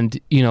 And,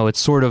 it's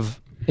sort of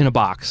in a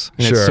box.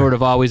 And Sure. It's sort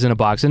of always in a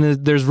box. And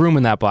there's room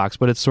in that box,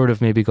 but it's sort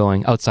of maybe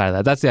going outside of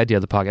that. That's the idea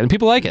of the podcast. And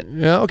people like it.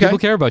 Yeah, okay. People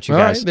care about you All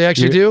guys. right, they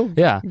actually do?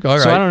 Yeah. All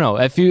So right. I don't know.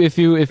 If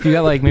you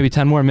got like maybe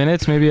 10 more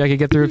minutes, maybe I could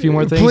get through a few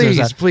more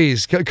things.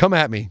 Please come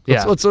at me.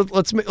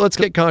 Let's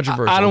get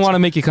controversial. I don't want to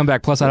make you come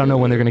back. Plus, I don't know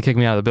when they're going to kick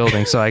me out of the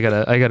building, so I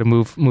gotta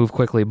move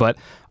quickly. But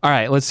all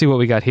right, let's see what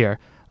we got here.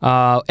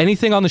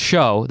 Anything on the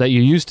show that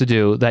you used to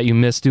do that you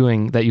miss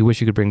doing that you wish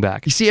you could bring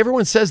back? You see,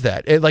 everyone says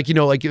that.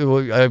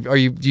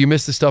 Do you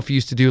miss the stuff you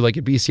used to do like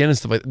at BCN and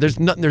stuff like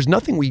that? There's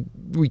nothing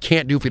we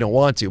can't do if we don't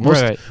want to.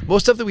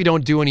 Most stuff that we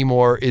don't do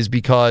anymore is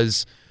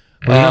because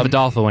We don't have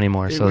Adolfo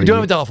anymore. So we don't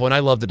have Adolfo, and I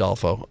loved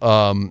Adolfo.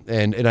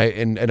 And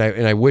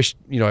I wish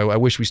I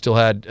wish we still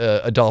had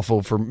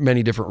Adolfo for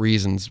many different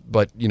reasons.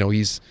 But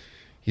he's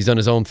done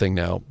his own thing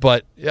now.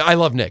 But I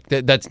love Nick.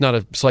 That's not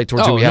a slight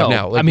towards who we have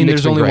now. Like,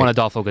 there's only one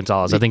Adolfo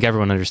Gonzalez. I think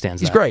everyone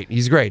understands that.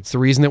 He's great. It's the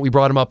reason that we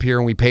brought him up here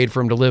and we paid for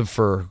him to live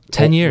for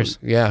 10 years.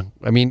 Yeah.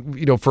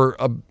 For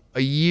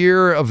a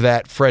year of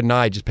that, Fred and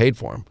I just paid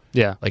for him.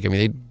 Yeah. They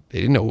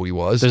didn't know who he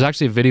was. There's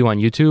actually a video on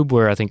YouTube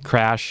where I think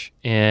Crash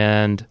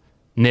and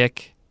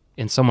Nick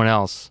and someone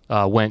else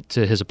went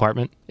to his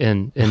apartment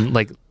in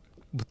like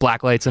with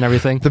black lights and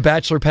everything. The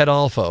Bachelor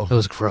Pedolfo. It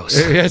was gross.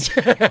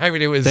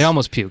 It was. They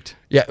almost puked.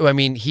 Yeah,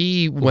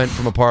 he went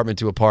from apartment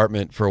to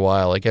apartment for a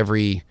while. It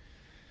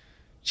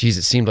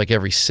seemed like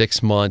every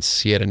 6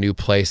 months he had a new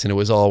place, and it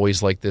was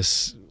always like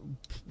this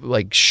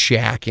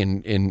shack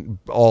in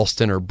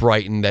Alston or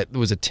Brighton that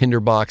was a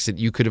tinderbox that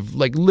you could have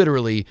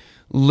literally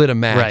lit a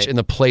match, right, and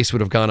the place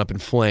would have gone up in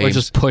flames. Or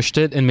just pushed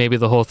it, and maybe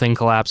the whole thing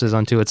collapses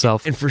onto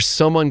itself. And for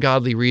some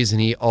ungodly reason,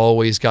 he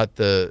always got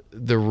the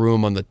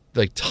room on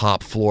the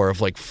top floor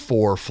of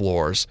 4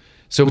 floors.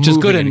 So which is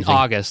good in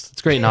August.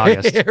 It's great in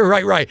August.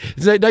 Right.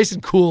 It's nice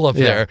and cool up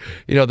there.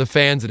 The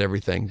fans and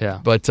everything.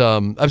 Yeah. But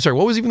I'm sorry.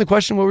 What was even the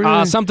question? What were we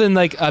doing? Something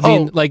like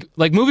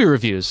like movie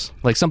reviews,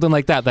 like something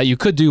like that you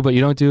could do but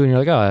you don't do, and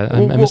you're like,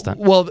 I missed that.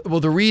 Well,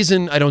 the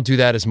reason I don't do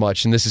that as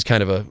much, and this is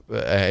kind of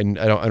and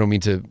I don't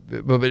mean to,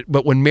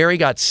 but when Mary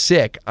got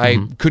sick,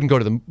 I couldn't go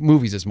to the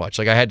movies as much.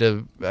 I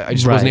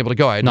just wasn't able to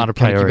go. I had not a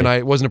priority.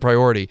 It wasn't a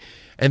priority.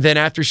 And then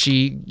after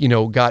she,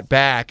 got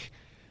back,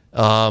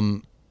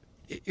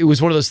 it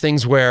was one of those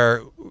things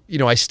where,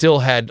 I still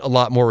had a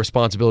lot more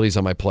responsibilities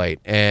on my plate.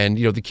 And,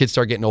 the kids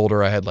start getting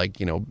older. I had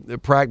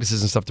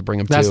practices and stuff to bring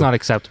them to. That's not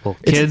acceptable.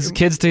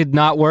 Kids did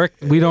not work.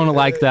 We don't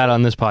like that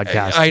on this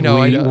podcast. I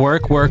know. We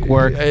work.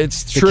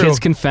 It's true. The kids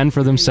can fend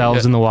for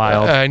themselves in the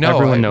wild. I know.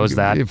 Everyone knows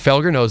that.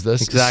 Felger knows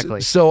this.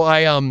 Exactly. So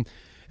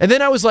and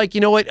then I was like,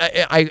 you know what?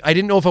 I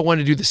didn't know if I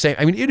wanted to do the same.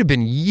 It had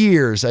been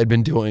years I'd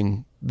been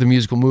doing the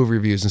musical movie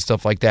reviews and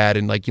stuff like that,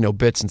 and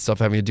bits and stuff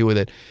having to do with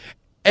it.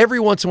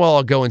 Every once in a while,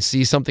 I'll go and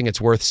see something that's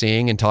worth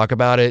seeing and talk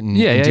about it and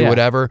do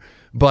whatever.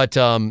 But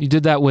you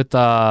did that with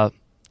the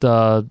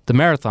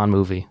marathon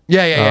movie.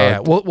 Yeah.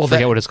 Well,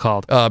 forget what it's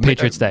called.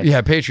 Patriots Day.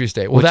 Yeah, Patriots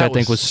Day. Which I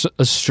think was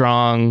a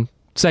strong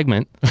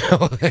segment.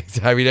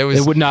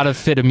 It would not have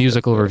fit a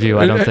musical review,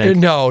 I don't think.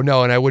 No,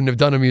 and I wouldn't have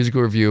done a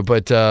musical review.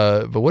 But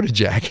what a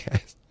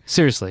jackass.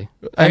 Seriously.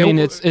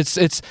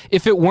 It's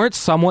if it weren't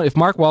someone, if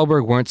Mark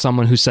Wahlberg weren't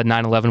someone who said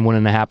 9/11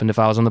 wouldn't have happened if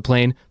I was on the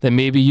plane, then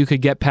maybe you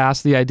could get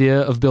past the idea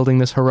of building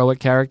this heroic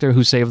character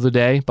who saved the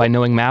day by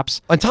knowing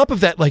maps. On top of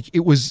that,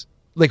 it was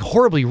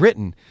horribly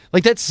written.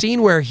 That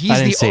scene where he's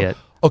I didn't see it.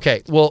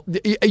 Okay, well,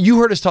 you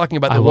heard us talking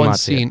about the one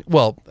scene.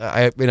 Well,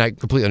 I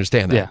completely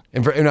understand that.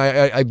 Yeah.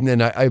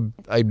 And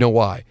I know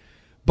why.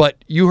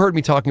 But you heard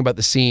me talking about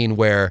the scene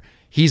where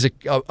he's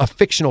a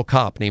fictional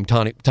cop named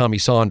Tommy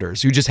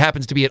Saunders, who just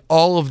happens to be at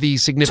all of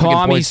these significant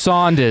Tommy points.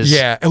 Saunders.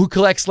 Yeah, who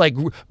collects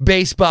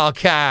baseball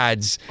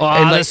cards. Oh,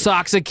 and the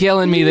Sox are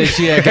killing me this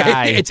year,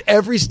 guy. It's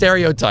every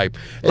stereotype.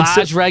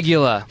 Large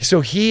regular.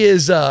 So he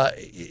is,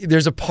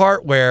 there's a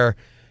part where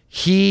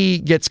he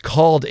gets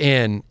called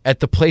in at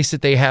the place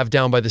that they have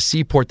down by the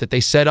seaport that they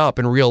set up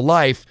in real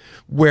life,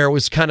 where it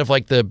was kind of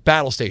like the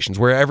battle stations,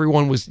 where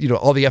everyone was,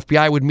 all the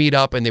FBI would meet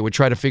up and they would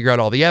try to figure out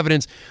all the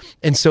evidence.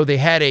 And so they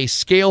had a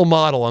scale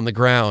model on the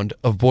ground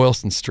of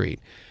Boylston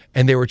Street,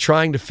 and they were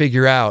trying to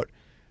figure out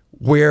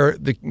where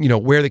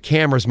the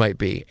cameras might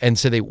be, and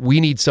so we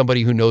need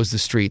somebody who knows the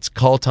streets.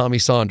 Call Tommy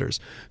Saunders.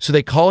 So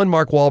they call in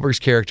Mark Wahlberg's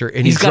character,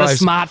 and he's got a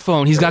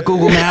smartphone. He's got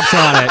Google Maps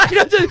on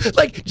it.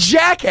 Like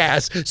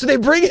Jackass. So they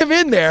bring him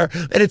in there,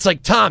 and it's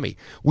like, Tommy,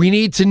 we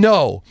need to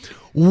know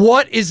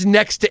what is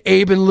next to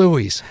Abe and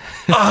Louie's.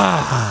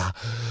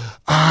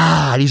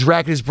 And he's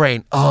racking his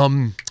brain.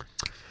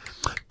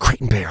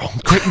 Crate and Barrel.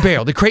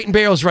 The Crate and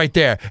Barrel's right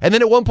there. And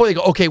then at one point they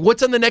go, okay,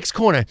 what's on the next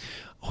corner?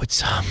 Oh,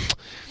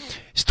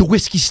 it's the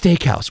Whiskey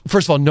Steakhouse.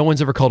 First of all, no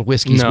one's ever called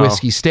Whiskey's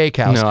Whiskey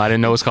Steakhouse. No, I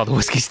didn't know it's called the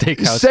Whiskey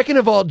Steakhouse. Second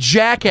of all,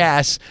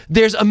 Jackass,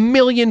 there's a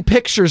million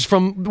pictures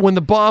from when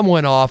the bomb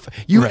went off.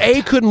 You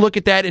A, couldn't look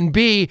at that, and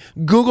B,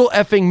 Google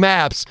effing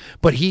Maps,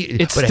 but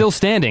it's still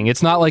standing.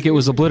 It's not like it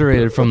was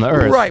obliterated from the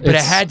earth. Right, but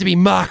it had to be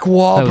Mark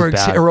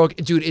Wahlberg's heroic.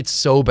 Dude, it's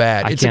so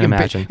bad. I can't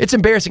imagine. It's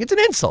embarrassing. It's an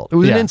insult. It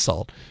was an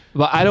insult.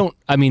 Well,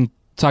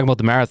 talking about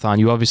the marathon,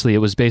 it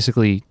was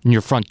basically in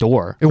your front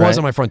door. It was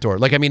on my front door.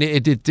 Like, I mean,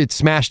 it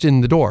smashed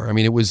in the door. I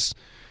mean, it was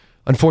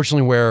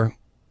unfortunately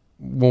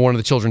when one of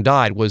the children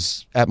died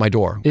was at my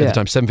door at the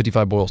time,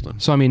 755 Boylston.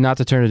 So, I mean, not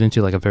to turn it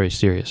into like a very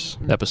serious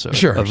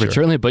episode of Rich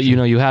Hurley, but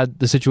you had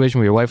the situation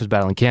where your wife was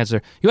battling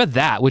cancer. You had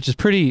that, which is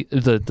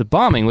the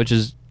bombing, which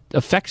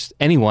affects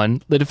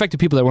anyone. It affected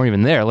people that weren't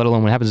even there, let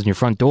alone what happens in your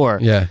front door.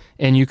 Yeah.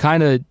 And you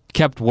kind of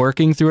kept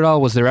working through it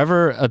all. Was there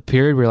ever a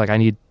period where you're like, I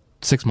need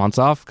 6 months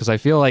off? Because I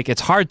feel like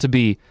it's hard to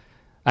be.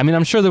 I mean,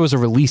 I'm sure there was a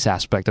release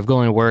aspect of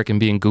going to work and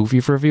being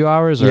goofy for a few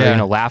hours,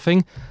 or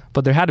laughing,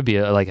 but there had to be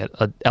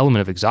a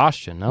element of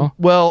exhaustion. No.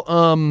 Well,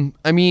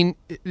 I mean,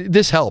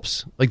 this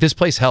helps. Like, this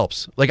place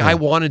helps. Like, I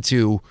wanted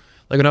to.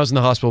 Like, when I was in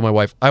the hospital with my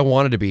wife, I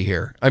wanted to be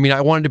here. I mean,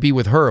 I wanted to be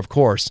with her, of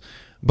course,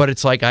 but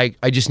it's like I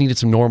just needed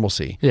some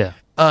normalcy. Yeah.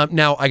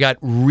 Now, I got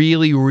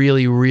really,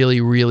 really,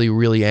 really, really,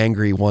 really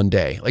angry one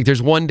day. Like,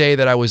 there's one day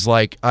that I was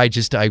like,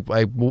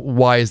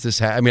 why is this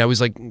happening? I mean, I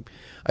was like,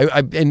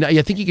 and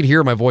I think you could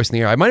hear my voice in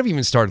the air. I might have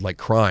even started like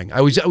crying.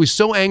 I was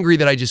so angry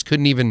that I just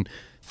couldn't even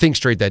think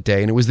straight that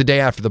day. And it was the day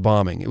after the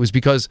bombing. It was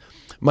because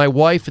my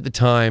wife at the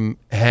time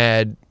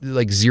had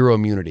like zero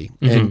immunity,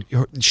 and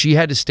she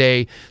had to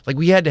stay. Like,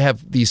 we had to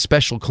have these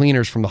special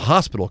cleaners from the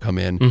hospital come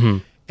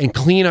in and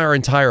clean our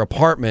entire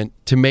apartment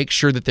to make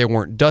sure that there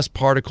weren't dust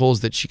particles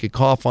that she could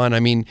cough on.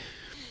 I mean,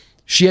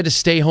 she had to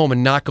stay home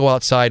and not go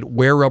outside,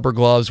 wear rubber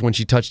gloves when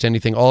she touched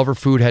anything. All of her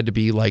food had to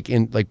be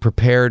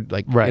prepared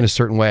in a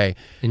certain way.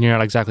 And you're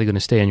not exactly going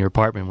to stay in your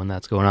apartment when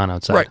that's going on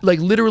outside. Right. Like,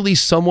 literally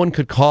someone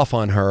could cough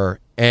on her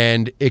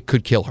and it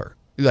could kill her.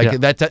 Like,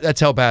 that's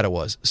how bad it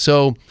was.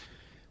 So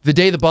the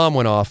day the bomb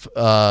went off,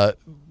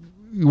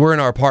 we're in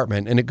our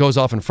apartment and it goes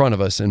off in front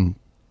of us, and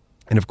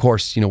of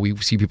course, we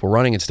see people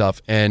running and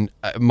stuff. And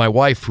my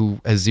wife, who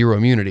has zero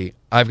immunity,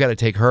 I've got to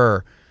take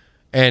her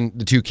and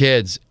the two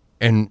kids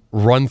and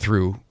run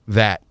through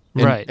that.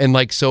 And, and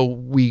like, so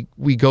we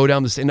go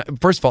down this. And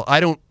first of all, I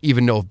don't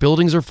even know if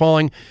buildings are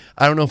falling.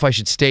 I don't know if I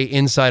should stay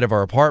inside of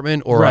our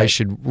apartment or I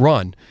should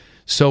run.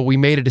 So we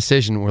made a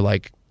decision. We're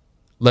like,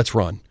 let's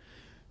run.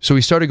 So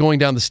we started going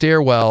down the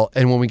stairwell.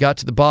 And when we got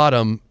to the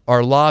bottom,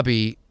 our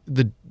lobby,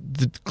 the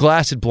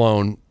glass had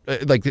blown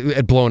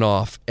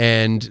off,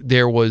 and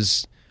there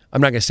was,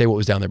 I'm not going to say what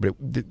was down there, but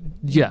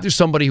there's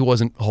somebody who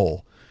wasn't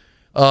whole.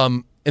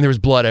 And there was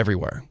blood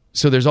everywhere.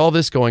 So there's all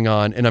this going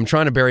on, and I'm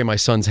trying to bury my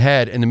son's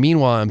head. And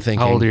meanwhile, I'm thinking...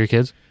 How old are your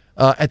kids?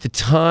 At the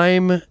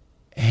time,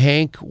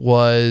 Hank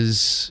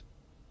was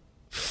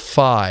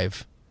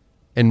 5,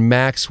 and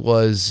Max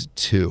was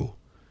 2.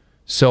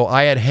 So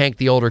I had Hank,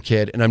 the older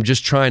kid, and I'm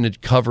just trying to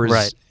cover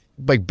his...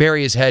 Like,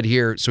 bury his head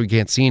here so he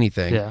can't see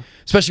anything. Yeah.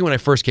 Especially when I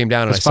first came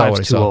down and I saw what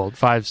I saw.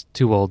 5's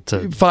too old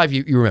to... 5,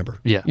 you remember.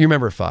 Yeah. You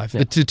remember at 5. Yeah.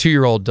 The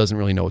 2-year-old doesn't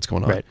really know what's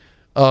going on. Right.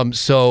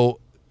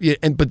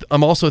 But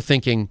I'm also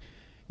thinking,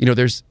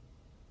 there's...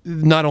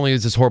 Not only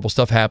is this horrible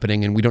stuff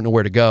happening and we don't know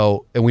where to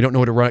go and we don't know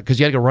where to run, because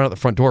you had to go run out the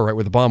front door right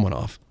where the bomb went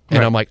off.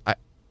 And I'm like, I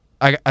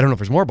don't know if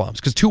there's more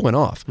bombs, because 2 went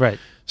off. Right.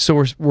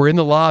 So we're in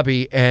the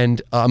lobby,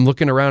 and I'm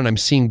looking around and I'm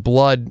seeing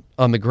blood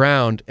on the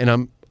ground, and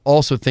I'm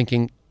also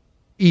thinking,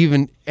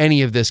 even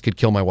any of this could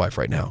kill my wife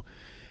right now.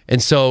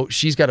 And so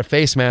she's got a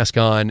face mask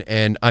on,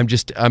 and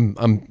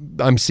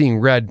I'm seeing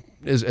red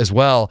as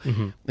well.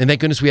 Mm-hmm. And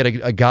thank goodness we had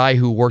a guy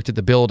who worked at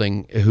the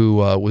building who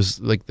was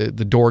like the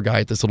door guy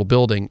at this little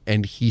building,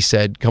 and he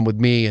said, come with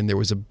me. And there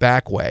was a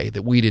back way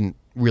that we didn't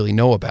really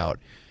know about.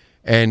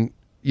 And,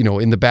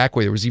 in the back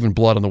way, there was even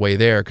blood on the way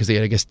there, because they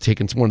had, I guess,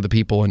 taken one of the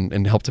people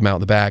and helped him out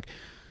in the back.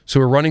 So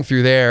we're running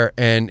through there,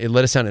 and it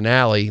led us down an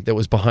alley that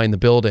was behind the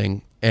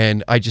building.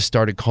 And I just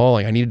started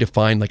calling. I needed to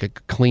find like a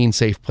clean,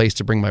 safe place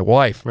to bring my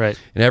wife. Right.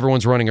 And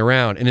everyone's running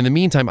around. And in the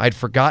meantime, I'd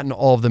forgotten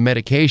all of the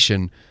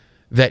medication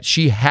that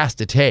she has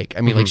to take.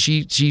 I mean, like,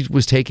 she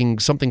was taking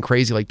something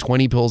crazy like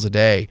 20 pills a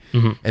day.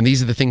 Mm-hmm. And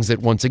these are the things that,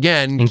 once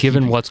again... And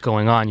given what's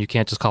going on, you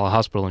can't just call a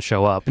hospital and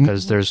show up,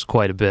 because there's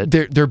quite a bit.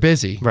 They're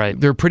busy. Right.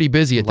 They're pretty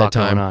busy at that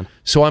time.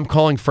 So I'm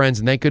calling friends,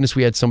 and thank goodness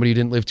we had somebody who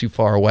didn't live too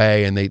far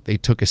away, and they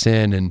took us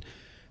in, and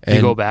And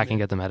you go back and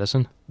get the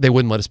medicine? They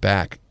wouldn't let us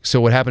back.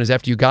 So what happened is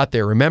after you got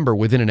there, remember,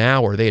 within an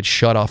hour, they had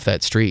shut off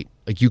that street.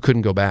 Like, you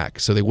couldn't go back.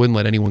 So they wouldn't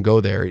let anyone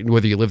go there,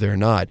 whether you live there or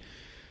not.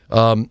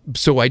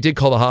 So I did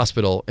call the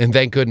hospital, and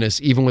thank goodness,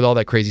 even with all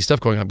that crazy stuff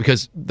going on,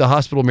 because the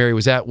hospital Mary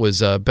was at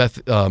was Beth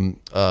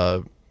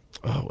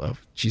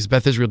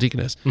Israel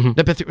Deaconess.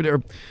 Not Beth,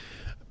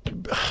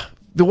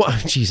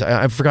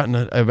 I've forgotten.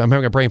 I'm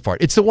having a brain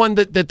fart. It's the one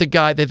that the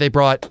guy that they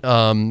brought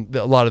a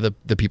lot of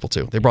the people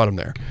to. They brought him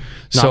there.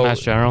 Not Mass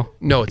General?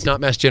 No, it's not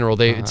Mass General.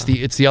 It's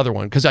the other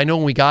one. Because I know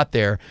when we got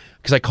there,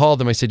 because I called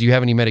them, I said, "Do you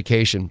have any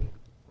medication?"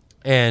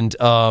 And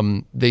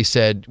they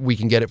said, "We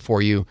can get it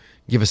for you.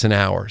 Give us an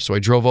hour." So I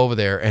drove over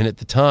there, and at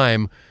the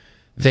time,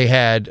 they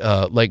had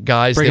like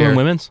guys Brigham there. and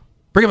Women's?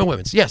 Brigham and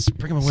Women's, yes,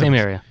 Brigham and Women's. Same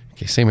area.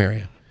 Okay, same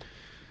area.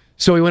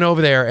 So we went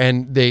over there,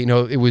 and they,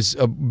 it was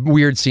a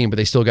weird scene, but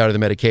they still got her the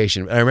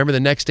medication. And I remember the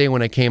next day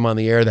when I came on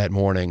the air that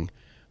morning,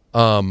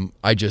 I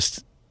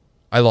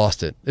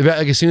lost it.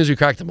 Like, as soon as we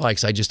cracked the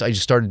mics, I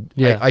started.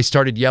 Yeah. I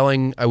started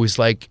yelling. I was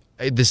like,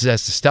 "This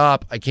has to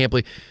stop! I can't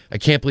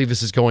believe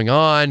this is going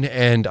on."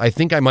 And I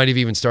think I might have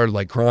even started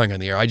like crying on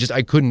the air. I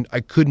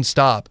couldn't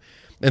stop.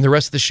 And the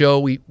rest of the show,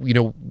 we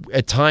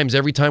at times,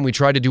 every time we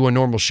tried to do a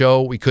normal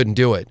show, we couldn't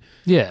do it.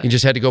 Yeah, you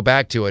just had to go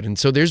back to it. And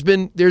so there's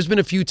been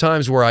a few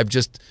times where I've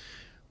just,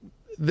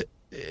 and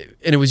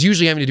it was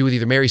usually having to do with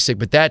either Mary's sick,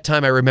 but that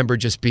time I remember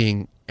just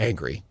being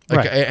angry. Like,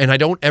 right. And I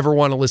don't ever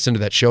want to listen to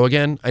that show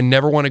again. I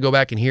never want to go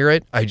back and hear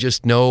it. I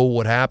just know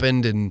what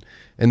happened, and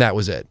that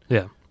was it.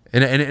 Yeah.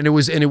 And it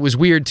was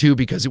weird too,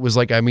 because it was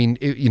like, I mean,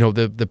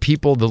 the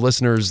people, the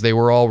listeners, they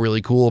were all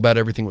really cool about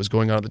everything that was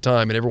going on at the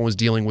time, and everyone was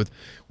dealing with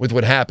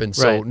what happened.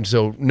 So Right.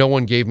 so no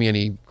one gave me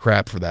any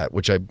crap for that,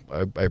 which I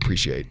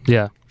appreciate.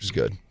 Yeah, which is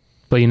good.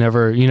 but you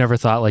never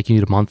thought like you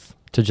need a month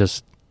to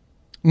just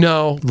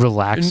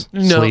relax,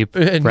 sleep,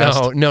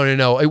 rest?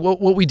 No.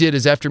 What we did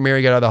is after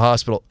Mary got out of the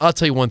hospital, I'll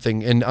tell you one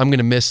thing, and I'm going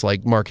to miss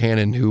like Mark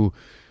Hannon, who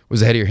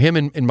was the head here, him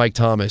and Mike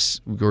Thomas,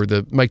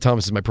 Mike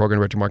Thomas is my program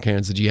director, Mark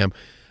Hannon's the GM.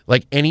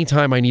 Like,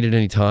 anytime I needed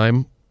any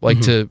time,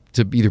 like to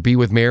either be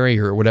with Mary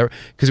or whatever,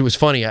 because it was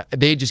funny,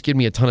 they had just given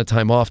me a ton of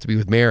time off to be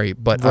with Mary,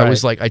 but Right. I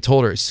was like, I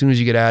told her, as soon as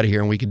you get out of here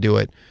and we can do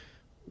it,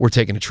 we're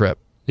taking a trip.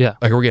 Yeah.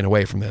 Like, we're getting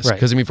away from this. Right.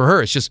 Because, I mean, for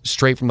her, it's just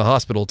straight from the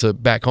hospital to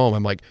back home.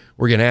 I'm like,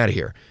 we're getting out of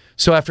here.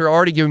 So after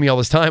already giving me all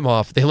this time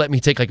off, they let me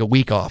take like a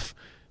week off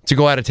to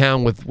go out of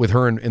town with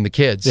her and the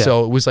kids. Yeah.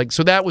 So it was like,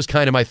 so that was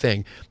kind of my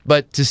thing.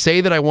 But to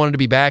say that I wanted to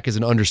be back is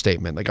an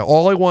understatement. Like,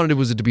 all I wanted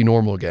was it to be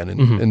normal again, and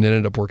it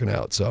ended up working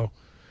out. So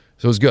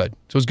it was good.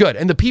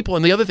 And the people,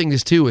 and the other thing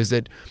is too, is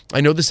that I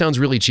know this sounds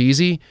really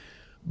cheesy,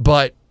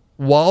 but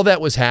while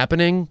that was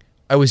happening,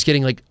 I was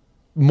getting like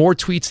more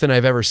tweets than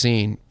I've ever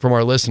seen from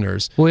our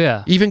listeners. Well,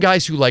 yeah. Even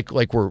guys who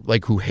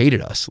who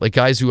hated us, like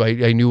guys who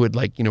I knew would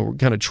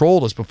kind of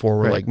trolled us before.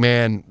 Were Right. like,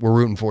 "Man, we're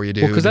rooting for you,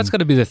 dude." Well, because that's got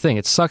to be the thing.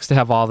 It sucks to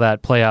have all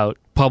that play out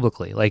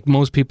publicly. Like,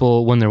 most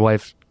people, when their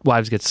wives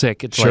get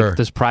sick, it's Sure. like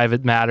this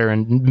private matter,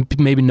 and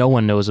maybe no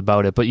one knows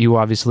about it. But you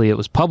obviously, it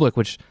was public,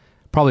 which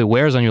probably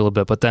wears on you a little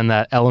bit. But then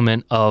that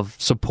element of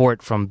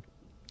support from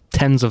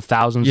tens of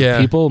thousands Yeah.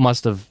 of people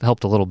must have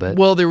helped a little bit.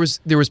 Well, there was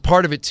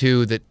part of it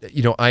too that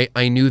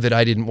I knew that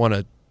I didn't want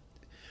to.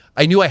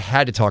 I knew I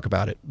had to talk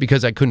about it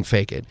because I couldn't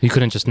fake it. You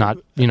couldn't just not,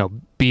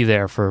 be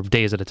there for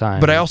days at a time.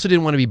 But I also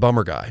didn't want to be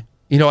bummer guy.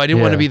 I didn't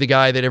want to Yeah. be the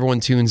guy that everyone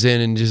tunes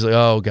in and just like,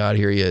 oh God,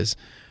 here he is.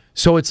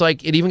 So it's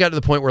like, it even got to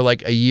the point where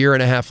like a year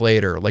and a half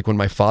later, like when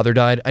my father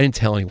died, I didn't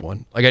tell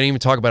anyone. Like, I didn't even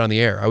talk about it on the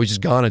air. I was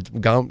just gone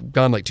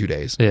like 2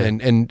 days. Yeah.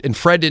 And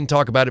Fred didn't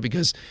talk about it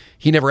because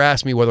he never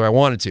asked me whether I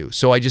wanted to.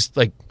 So I just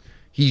like,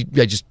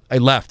 I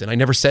left and I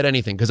never said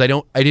anything because I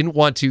didn't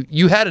want to.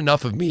 You had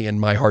enough of me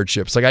and my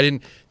hardships. Like, I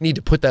didn't need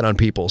to put that on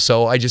people.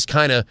 So I just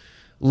kind of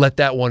let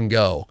that one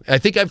go. I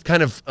think I've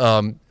kind of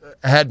I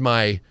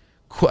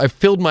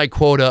filled my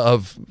quota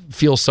of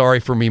feel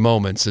sorry for me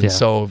moments, and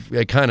so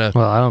it kind of.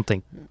 Well, I don't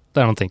think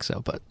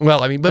so, but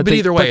well, I mean, but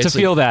either way, but to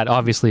feel that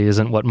obviously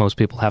isn't what most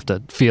people have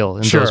to feel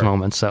in those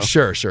moments. So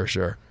sure.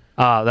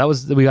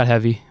 we got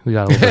heavy. We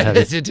got a little bit heavy.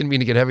 It didn't mean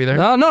to get heavy there.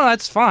 No,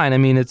 that's fine. I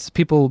mean, it's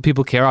people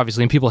care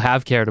obviously, and people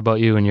have cared about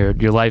you and your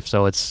life.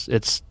 So it's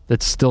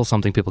still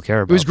something people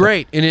care about. It was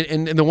great,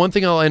 and the one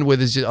thing I'll end with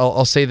is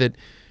I'll say that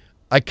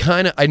I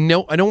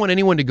know I don't want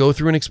anyone to go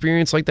through an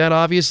experience like that,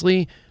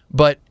 obviously,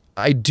 but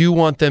I do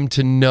want them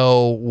to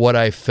know what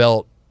I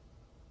felt,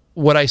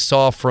 what I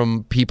saw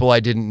from people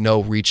I didn't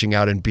know reaching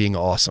out and being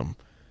awesome.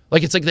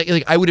 Like, it's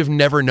like I would have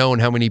never known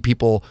how many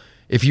people,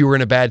 if you were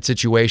in a bad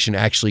situation,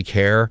 actually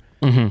care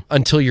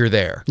until you're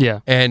there. Yeah.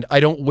 And I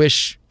don't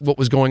wish what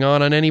was going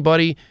on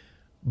anybody,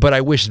 but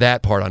I wish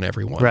that part on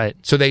everyone. Right.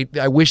 So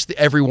I wish that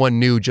everyone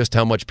knew just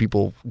how much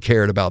people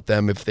cared about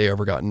them if they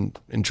ever gotten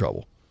in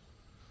trouble.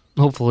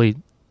 Hopefully.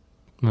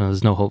 No,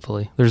 there's no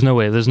hopefully. There's no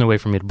way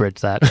for me to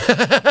bridge that.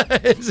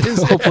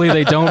 Hopefully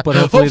they don't, but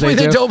hopefully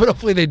they do. But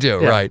hopefully they do.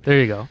 Yeah, Right. There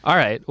you go. All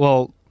right.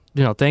 Well,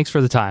 thanks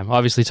for the time.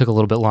 Obviously, it took a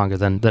little bit longer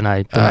than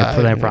I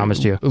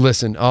promised you.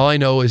 Listen, all I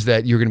know is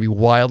that you're going to be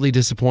wildly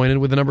disappointed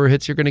with the number of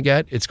hits you're going to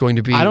get. It's going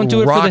to be I don't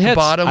do it rock for the hits.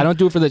 bottom. I don't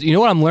do it for the. You know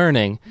what I'm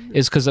learning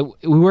is because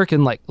we work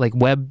in like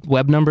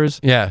web numbers.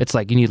 Yeah. It's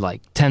like you need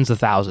like tens of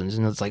thousands,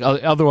 and it's like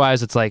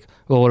otherwise it's like,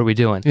 well, what are we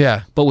doing?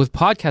 Yeah. But with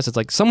podcasts, it's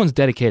like someone's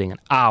dedicating an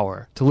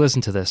hour to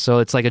listen to this, so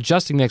it's like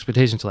adjusting the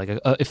expectation to like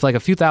if like a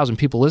few thousand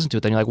people listen to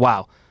it, then you're like,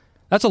 wow.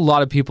 That's a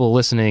lot of people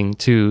listening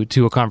to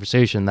a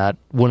conversation that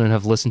wouldn't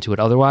have listened to it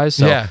otherwise.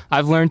 So yeah.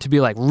 I've learned to be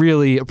like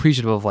really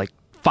appreciative of like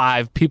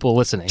 5 people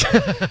listening.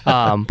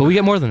 But we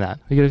get more than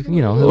that. We get,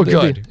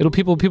 it'll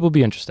people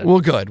be interested. Well,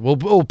 good.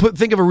 We'll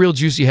think of a real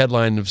juicy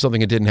headline of something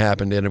that didn't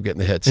happen to end up getting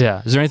the hits.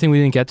 Yeah. Is there anything we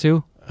didn't get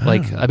to?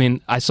 Like, I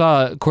mean, I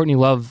saw Courtney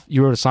Love.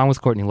 You wrote a song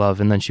with Courtney Love,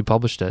 and then she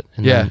published it.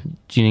 And then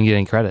she didn't get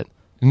any credit.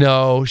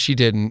 No, she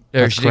didn't.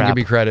 That's she didn't give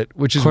me credit,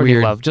 which is Courtney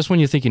weird. Love, just when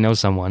you think you know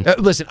someone.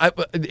 Listen,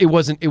 it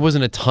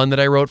wasn't a ton that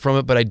I wrote from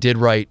it, but I did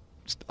write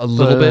a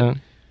little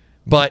bit.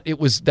 But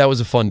that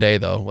was a fun day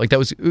though. Like that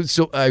was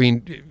so. I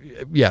mean,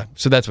 yeah.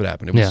 So that's what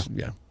happened. It was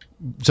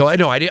So I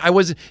know I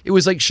was. It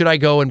was like, should I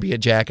go and be a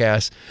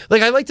jackass?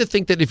 Like I like to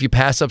think that if you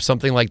pass up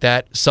something like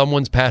that,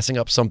 someone's passing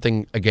up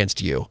something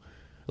against you.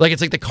 Like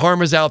it's like the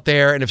karma's out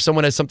there, and if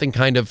someone has something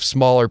kind of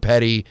small or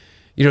petty,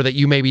 that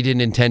you maybe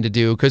didn't intend to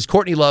do, because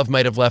Courtney Love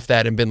might have left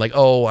that and been like,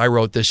 oh, I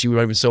wrote this. She would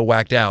have been so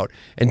whacked out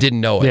and didn't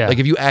know it. Yeah. Like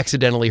if you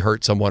accidentally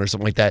hurt someone or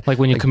something like that. Like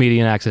when your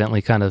comedian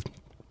accidentally kind of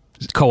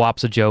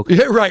co-ops a joke.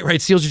 Right.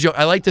 Steals your joke.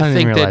 I like to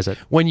think that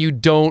when you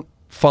don't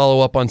follow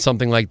up on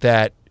something like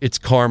that, it's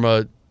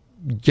karma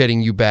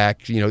getting you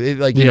back,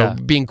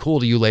 being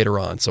cool to you later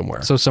on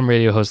somewhere. So some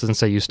radio host doesn't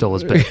say you stole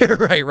his bit.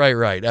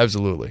 Right.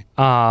 Absolutely.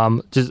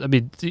 And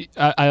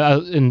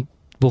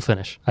we'll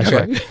finish, I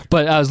swear.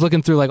 But I was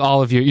looking through like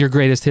all of your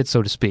greatest hits,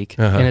 so to speak,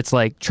 and it's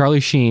like Charlie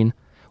Sheen,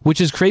 which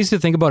is crazy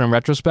to think about in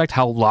retrospect,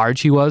 how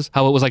large he was,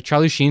 how it was like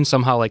Charlie Sheen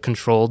somehow like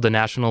controlled the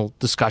national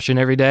discussion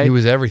every day. He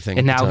was everything.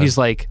 And now he's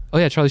like, oh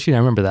yeah, Charlie Sheen, I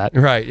remember that.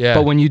 Right, yeah.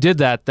 But when you did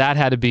that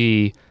had to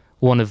be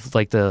one of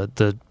like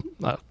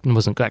it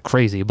wasn't that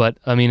crazy, but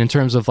I mean, in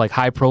terms of like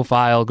high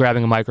profile,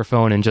 grabbing a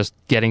microphone and just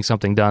getting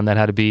something done, that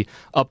had to be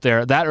up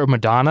there. That or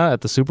Madonna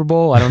at the Super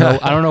Bowl. I don't know.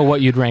 I don't know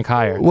what you'd rank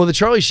higher. Well, the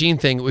Charlie Sheen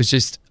thing was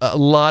just a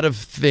lot of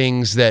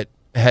things that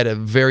had a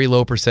very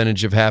low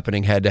percentage of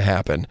happening had to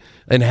happen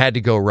and had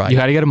to go right. You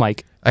had to get a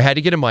mic. I had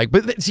to get a mic,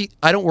 but see,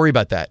 I don't worry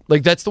about that.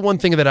 Like that's the one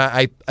thing that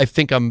I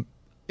think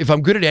if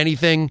I'm good at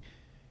anything,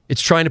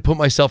 it's trying to put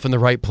myself in the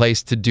right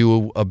place to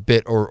do a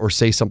bit or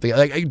say something.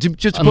 Like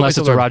just unless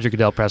it's a Roger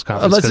Goodell press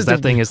conference, because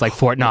that thing is like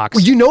Fort Knox.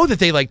 Well, you know that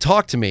they like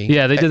talk to me.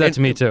 Yeah, they did that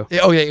to me too.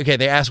 Oh yeah, okay.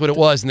 They asked what it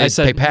was and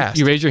they passed.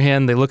 You raise your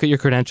hand, they look at your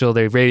credential,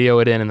 they radio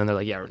it in, and then they're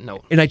like, yeah,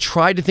 no. And I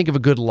tried to think of a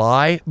good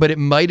lie, but it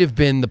might have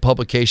been the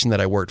publication that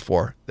I worked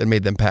for that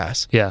made them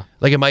pass. Yeah.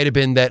 Like it might have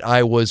been that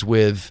I was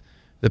with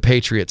the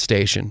Patriot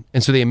station,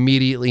 and so they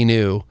immediately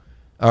knew,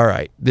 all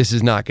right, this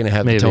is not going to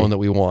have the tone that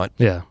we want.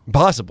 Yeah.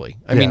 Possibly.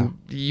 I mean,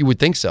 you would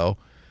think so.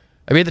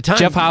 I mean, at the time,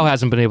 Jeff Howe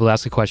hasn't been able to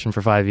ask a question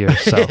for 5 years.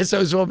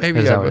 So, so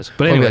maybe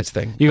but anyway,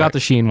 you got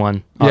the Sheen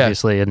one,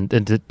 obviously, and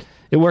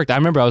it worked. I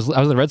remember I was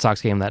at the Red Sox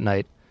game that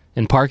night,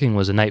 and parking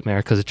was a nightmare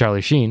because of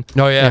Charlie Sheen.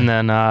 Oh yeah, and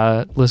then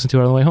listened to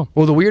it on the way home.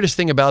 Well, the weirdest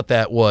thing about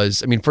that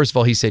was, I mean, first of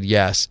all, he said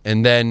yes,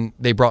 and then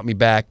they brought me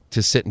back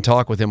to sit and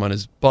talk with him on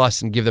his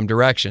bus and give them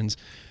directions.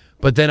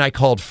 But then I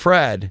called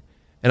Fred,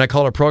 and I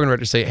called our program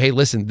director to say, hey,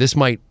 listen, this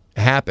might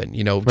happen.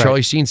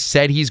 Charlie Sheen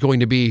said he's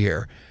going to be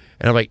here.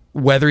 And I'm like,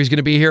 whether he's going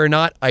to be here or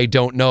not, I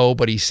don't know.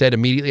 But he said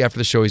immediately after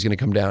the show he's going to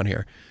come down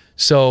here.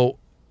 So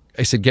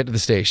I said, get to the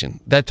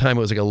station. That time it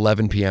was like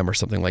 11 p.m. or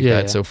something like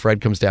that. Yeah. So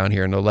Fred comes down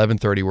here, and at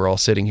 11:30 we're all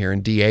sitting here,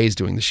 and DA is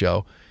doing the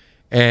show.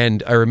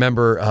 And I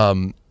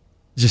remember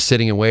just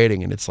sitting and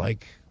waiting, and it's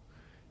like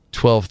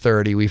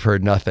 12:30. We've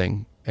heard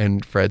nothing.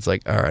 And Fred's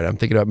like, all right, I'm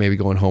thinking about maybe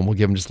going home. We'll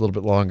give him just a little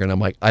bit longer. And I'm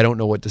like, I don't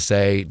know what to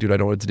say. Dude, I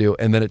don't know what to do.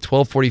 And then at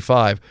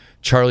 12:45,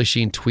 Charlie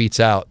Sheen tweets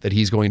out that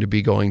he's going to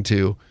be going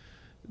to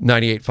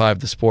 98.5,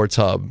 the Sports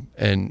Hub,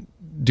 and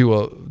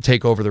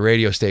take over the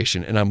radio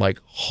station. And I'm like,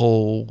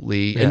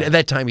 holy. Yeah. And at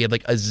that time, he had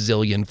like a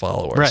zillion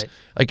followers. Right.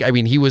 Like, I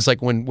mean, he was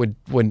like, when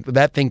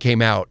that thing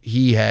came out,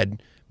 he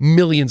had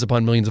millions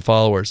upon millions of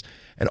followers.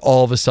 And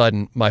all of a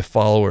sudden, my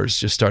followers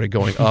just started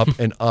going up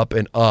and up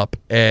and up.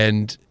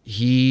 And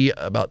he,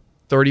 about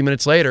 30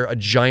 minutes later, a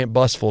giant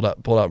bus pulled out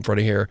in front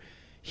of here.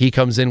 He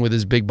comes in with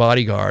his big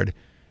bodyguard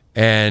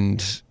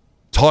and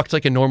talked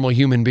like a normal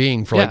human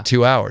being for like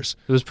 2 hours.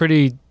 It was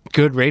pretty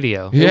good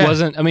radio. Yeah. It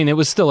wasn't, I mean, it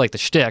was still like the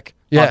shtick.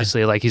 Yeah.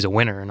 Obviously, like he's a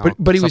winner and all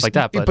stuff like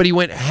that. But he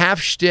went half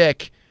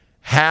shtick,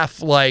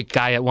 half like...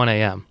 Guy at 1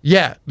 a.m.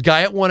 Yeah,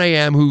 guy at 1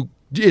 a.m. who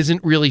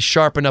isn't really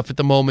sharp enough at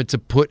the moment to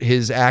put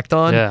his act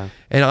on. Yeah.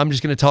 And I'm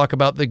just going to talk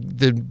about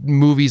the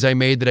movies I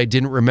made that I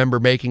didn't remember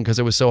making because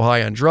I was so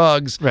high on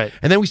drugs. Right.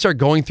 And then we start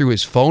going through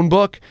his phone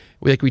book.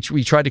 We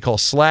tried to call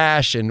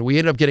Slash, and we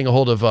ended up getting a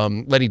hold of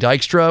Lenny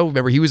Dykstra.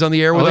 Remember, he was on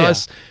the air with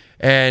us.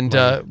 And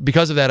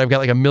because of that, I've got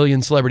like 1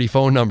 million celebrity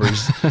phone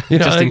numbers.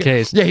 Just in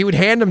case. Yeah, he would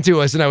hand them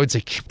to us, and I would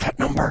say, keep that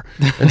number.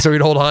 And so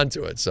we'd hold on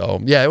to it.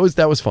 So, yeah,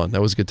 that was fun.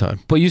 That was a good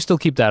time. But you still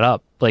keep that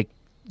up. Like,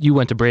 you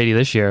went to Brady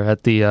this year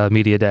at the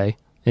media day,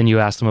 and you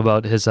asked him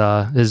about his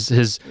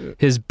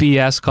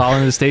BS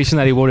calling the station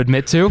that he won't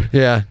admit to.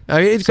 Yeah.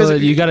 I mean, so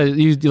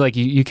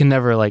you can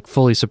never like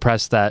fully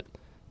suppress that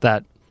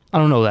I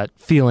don't know, that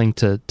feeling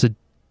to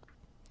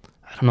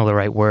I don't know the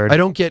right word. I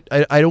don't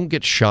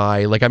get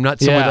shy. Like, I'm not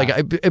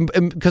someone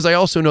because I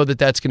also know that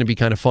that's going to be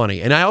kind of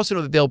funny, and I also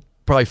know that they'll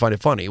probably find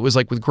it funny. It was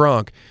like with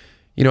Gronk,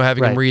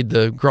 having him read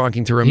the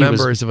Gronking to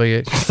Remember. He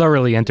was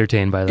thoroughly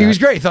entertained by that. He was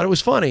great. He thought it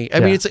was funny.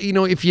 I mean, it's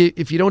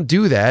if you don't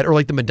do that, or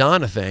like the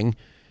Madonna thing,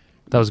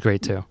 that was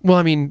great too. Well,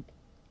 I mean,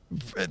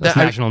 that's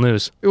national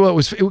news. Well, it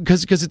was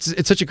because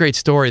it's such a great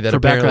story that for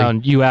apparently,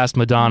 background, you asked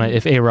Madonna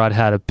if A-Rod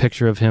had a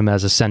picture of him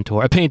as a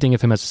centaur, a painting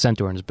of him as a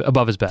centaur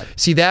above his bed.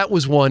 See, that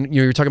was one.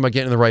 You're talking about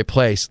getting in the right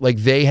place. Like,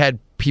 they had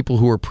people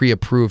who were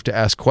pre-approved to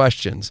ask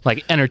questions,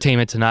 like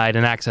Entertainment Tonight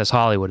and Access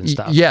Hollywood and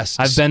stuff. Yes,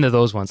 I've been to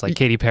those ones, like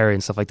Katy Perry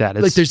and stuff like that.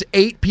 Like, there's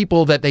 8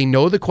 people that they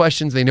know the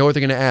questions, they know what they're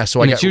going to ask.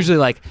 So it's usually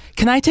like,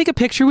 "Can I take a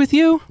picture with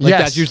you?" Like,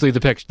 that's usually the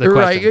picture. The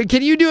question. Right?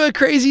 Can you do a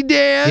crazy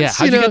dance? Yeah.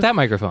 How'd you get that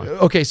microphone?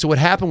 Okay, so what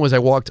happened was I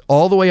walked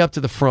all the way up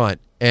to the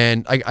front,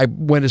 and I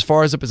went as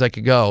far up as I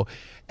could go.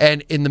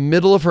 And in the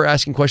middle of her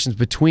asking questions,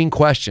 between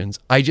questions,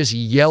 I just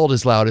yelled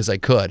as loud as I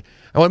could.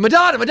 I went,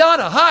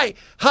 Madonna, hi,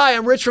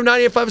 I'm Rich from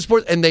 98.5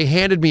 Sports. And they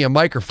handed me a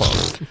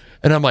microphone.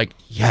 And I'm like,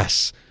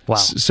 yes. Wow.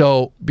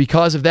 So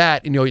because of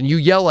that, and you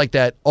yell like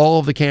that, all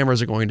of the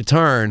cameras are going to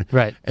turn.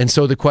 Right. And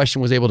so the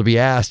question was able to be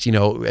asked,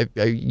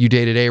 you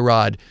dated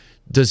A-Rod.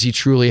 Does he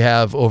truly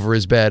have over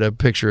his bed a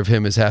picture of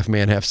him as half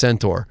man, half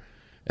centaur?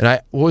 And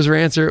what was her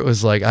answer? It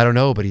was like, I don't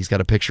know, but he's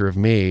got a picture of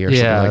me or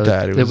something like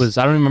that. It was.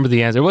 I don't remember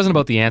the answer. It wasn't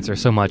about the answer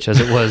so much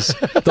as it was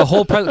the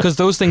whole because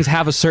those things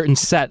have a certain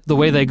set. The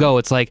way they go,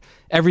 it's like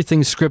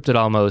everything's scripted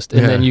almost.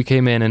 And then you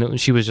came in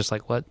and she was just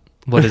like, "What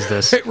is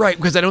this?" Right?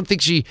 Because I don't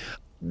think she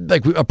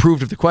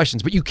approved of the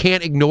questions. But you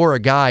can't ignore a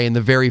guy in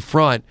the very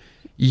front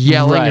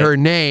yelling her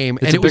name.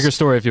 It's a bigger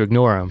story if you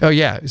ignore him. Oh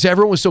yeah. So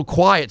everyone was so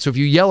quiet. So if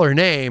you yell her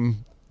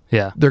name,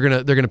 they're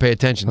gonna pay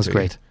attention. That's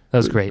great. That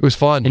was great. It was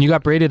fun. And you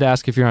got Brady to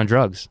ask if you're on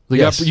drugs. You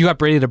got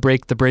Brady to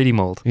break the Brady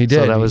mold. He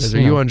did. So that was,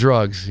 Are you on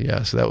drugs?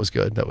 Yeah, so that was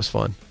good. That was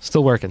fun.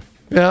 Still working.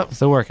 Yeah.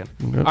 Still working.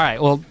 All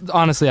right. Well,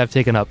 honestly, I've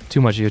taken up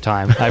too much of your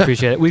time. I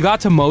appreciate it. We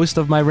got to most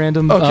of my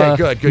random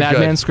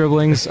madman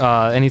scribblings.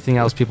 Anything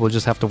else, people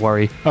just have to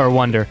worry or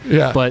wonder.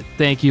 Yeah. But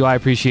thank you. I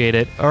appreciate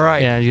it. All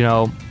right.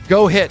 And,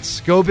 go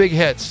hits. Go big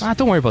hits.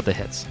 Don't worry about the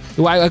hits.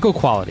 I go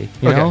quality.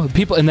 You know?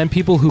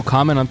 People who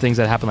comment on things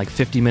that happen like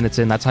 50 minutes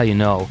in, that's how you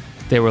know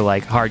they were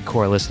like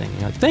hardcore listening.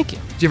 You're like, thank you.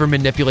 Do you ever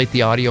manipulate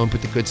the audio and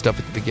put the good stuff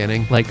at the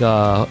beginning? Like,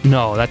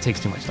 no, that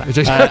takes too much time.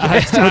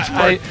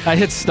 I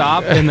hit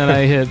stop and then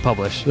I hit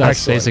publish.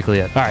 That's basically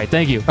it. All right,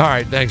 thank you. All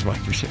right, thanks,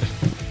 Mike. Appreciate it.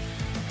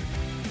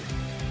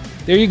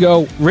 There you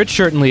go. Rich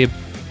Shertenlieb,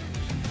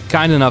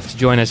 kind enough to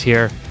join us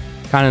here,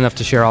 kind enough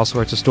to share all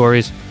sorts of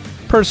stories,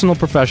 personal,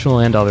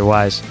 professional, and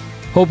otherwise.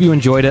 Hope you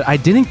enjoyed it. I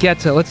didn't get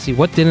to, let's see,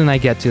 what didn't I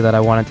get to that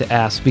I wanted to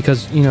ask?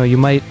 Because, you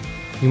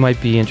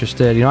might be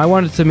interested. I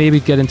wanted to maybe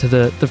get into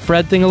the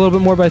Fred thing a little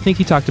bit more, but I think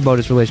he talked about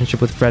his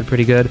relationship with Fred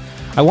pretty good.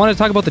 I wanted to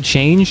talk about the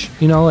change,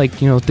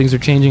 things are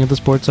changing at the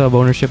sports hub,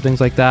 ownership, things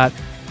like that,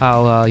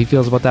 how he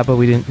feels about that, but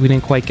we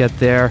didn't quite get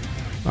there.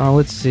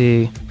 Let's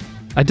see.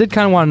 I did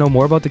kind of want to know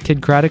more about the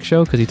Kid Craddock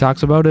show because he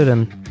talks about it,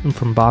 and I'm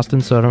from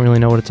Boston, so I don't really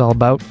know what it's all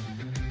about.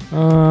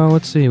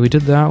 Let's see. We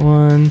did that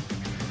one.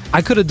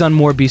 I could have done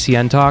more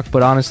BCN talk,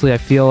 but honestly, I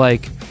feel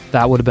like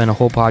that would have been a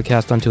whole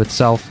podcast unto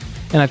itself,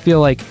 and I feel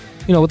like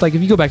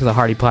if you go back to the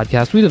Hardy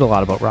podcast, we did a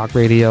lot about rock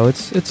radio.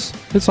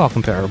 It's all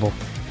comparable.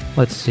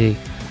 Let's see.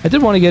 I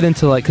did want to get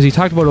into because he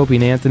talked about Opie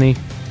and Anthony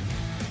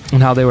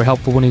and how they were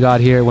helpful when they got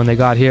here,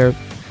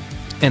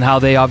 and how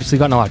they obviously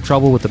got in a lot of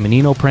trouble with the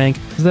Menino prank.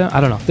 I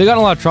don't know. They got in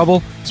a lot of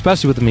trouble,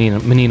 especially with the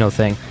Menino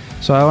thing.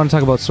 So I want to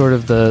talk about sort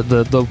of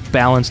the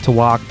balance to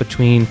walk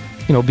between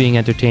being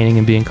entertaining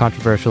and being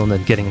controversial and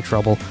then getting in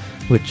trouble,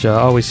 which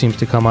always seems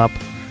to come up.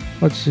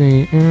 Let's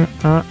see.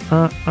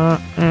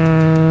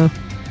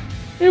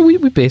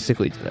 We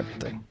basically did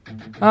everything.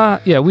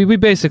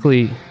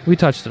 We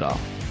touched it all.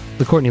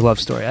 The Courtney Love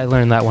story. I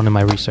learned that one in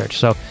my research.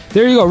 So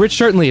there you go, Rich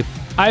Shertenlieb.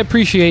 I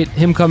appreciate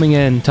him coming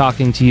in,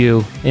 talking to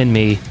you and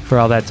me for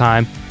all that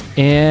time.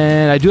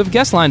 And I do have a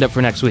guest lined up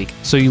for next week.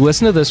 So you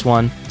listen to this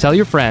one, tell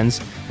your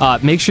friends,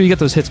 make sure you get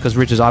those hits because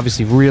Rich is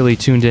obviously really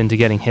tuned in to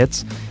getting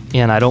hits,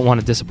 and I don't want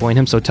to disappoint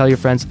him. So tell your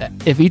friends.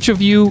 If each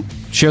of you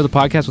share the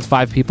podcast with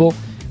 5 people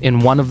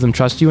and one of them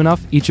trusts you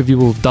enough, each of you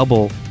will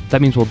double.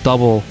 That means we'll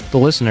double the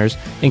listeners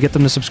and get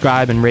them to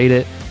subscribe and rate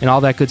it and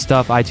all that good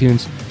stuff,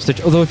 iTunes,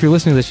 Stitch. Although if you're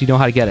listening to this, you know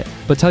how to get it.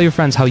 But tell your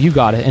friends how you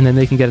got it, and then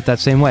they can get it that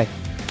same way.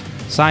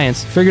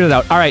 Science. Figured it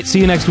out. All right, see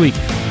you next week.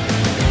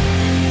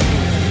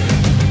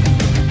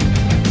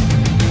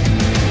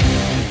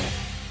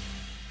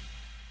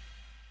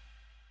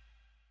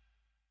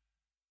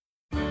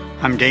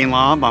 I'm Dane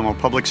Lobb. I'm a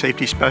public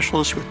safety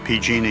specialist with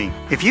PG&E.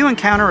 If you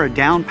encounter a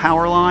down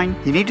power line,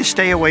 you need to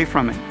stay away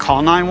from it.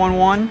 Call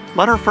 911.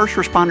 Let our first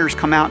responders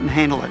come out and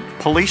handle it.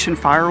 Police and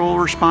fire will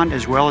respond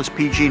as well as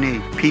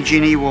PG&E.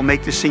 PG&E will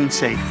make the scene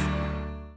safe.